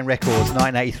to West End Records,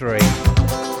 1983.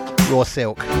 Raw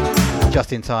Silk,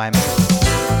 just in time.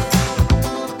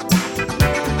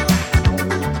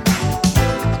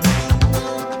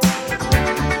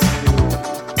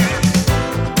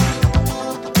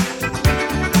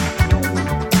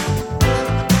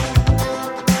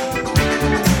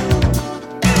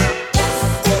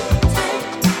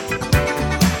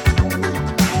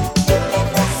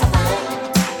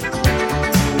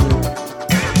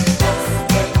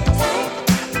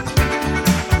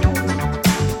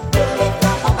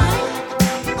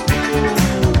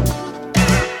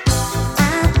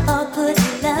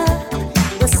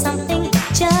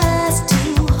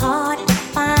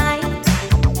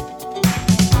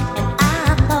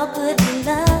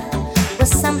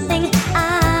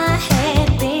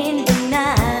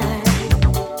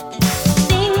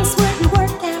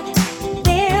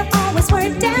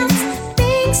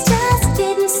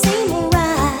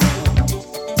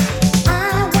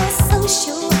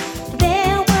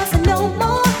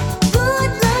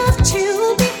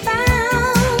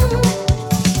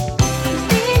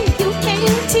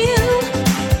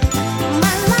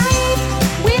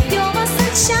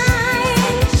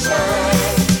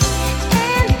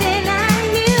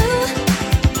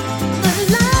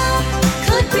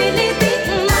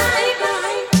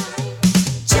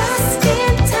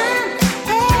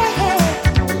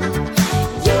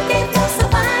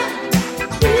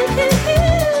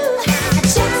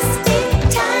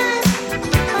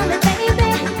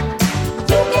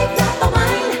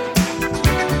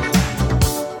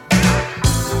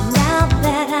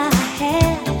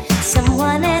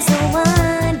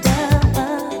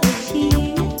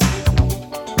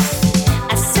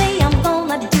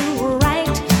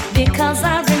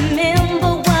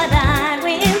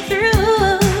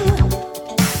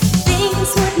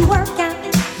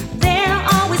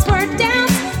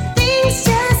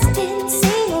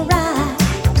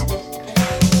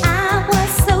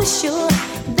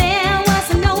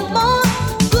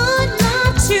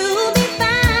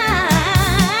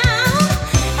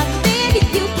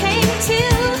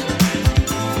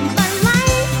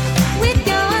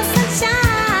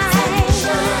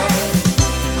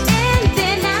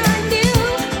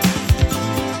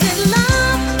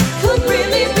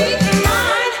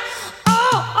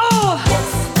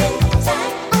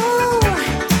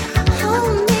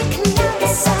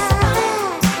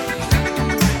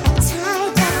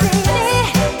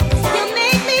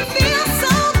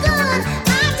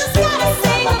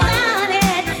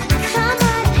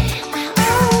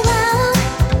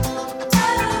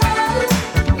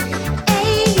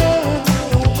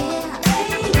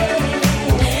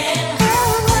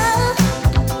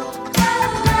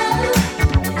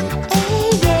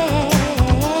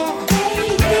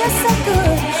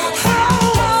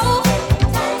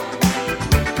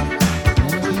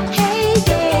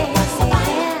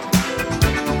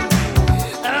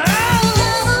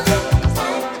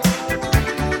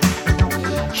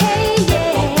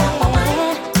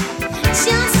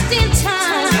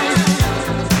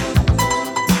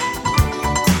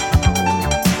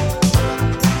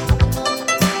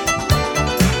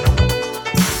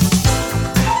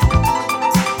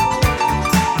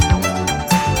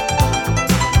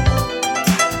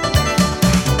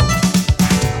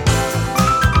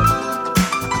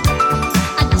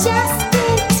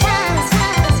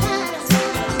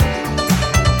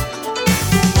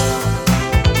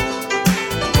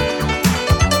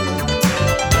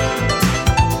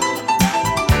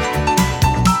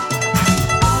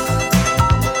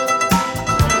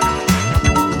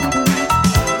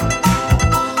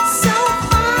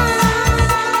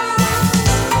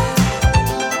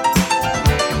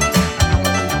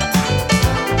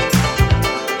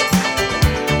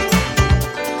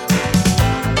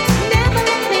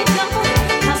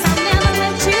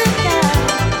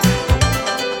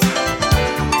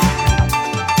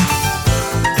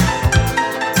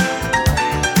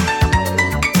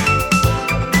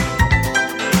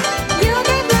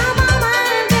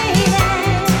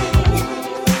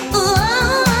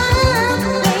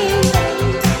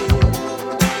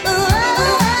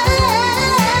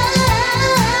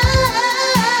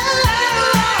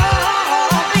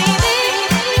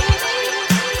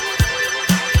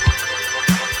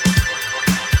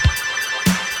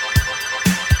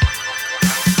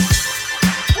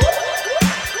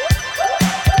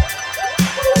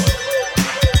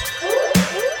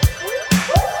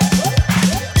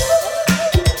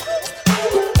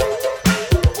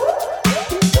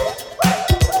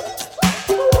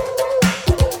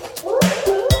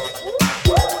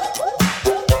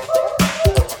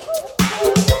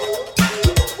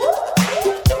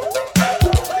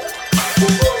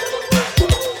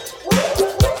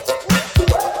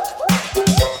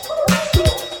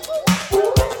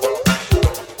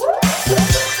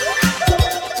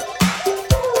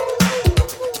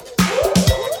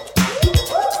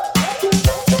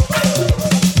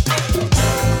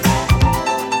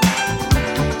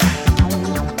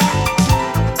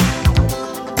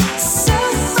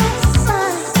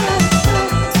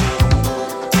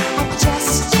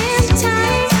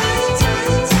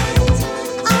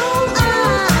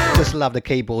 love the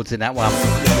keyboards in that one.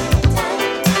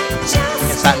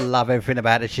 It's that love everything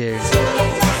about the tune.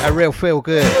 A real feel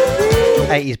good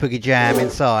 80s boogie jam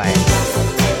inside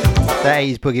the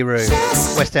 80s boogie room.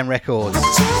 West End Records,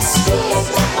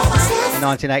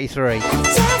 1983.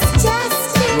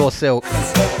 Raw Silk,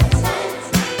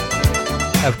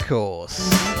 of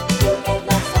course.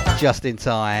 Just in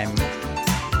time.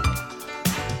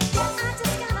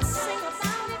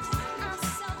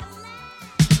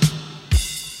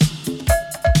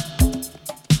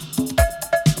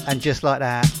 And just like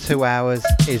that, 2 hours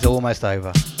is almost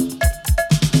over.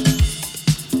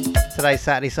 Today's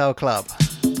Saturday Soul Club.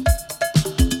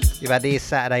 You've had the East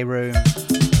Saturday room,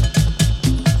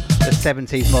 the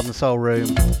 70s Modern Soul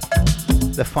room,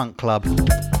 the Funk Club, and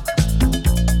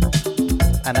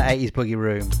the 80s Boogie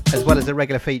room, as well as the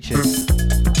regular features.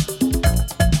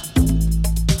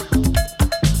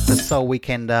 The Soul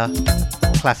Weekender,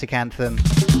 Classic Anthem,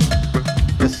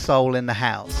 the Soul in the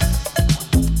House,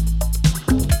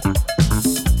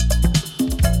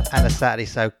 and the Saturday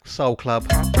Soul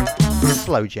Club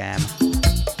Slow Jam.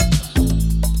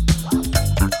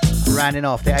 Rounding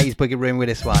off the 80s Boogie Room with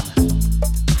this one.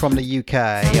 From the UK,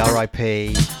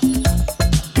 R.I.P.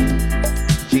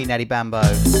 G Natty Bambo.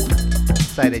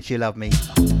 Say that you love me.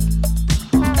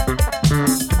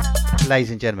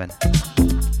 Ladies and gentlemen,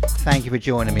 thank you for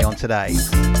joining me on today's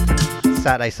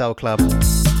Saturday Soul Club,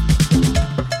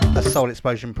 a Soul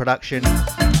Explosion production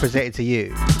presented to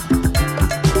you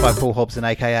by Paul Hobson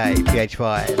aka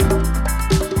PH5.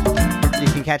 You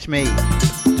can catch me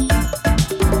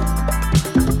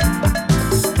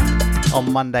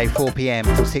on Monday 4 PM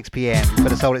till 6 PM for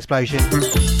the Soul Explosion,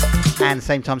 and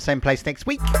same time same place next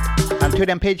week. Until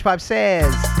then, PH5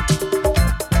 says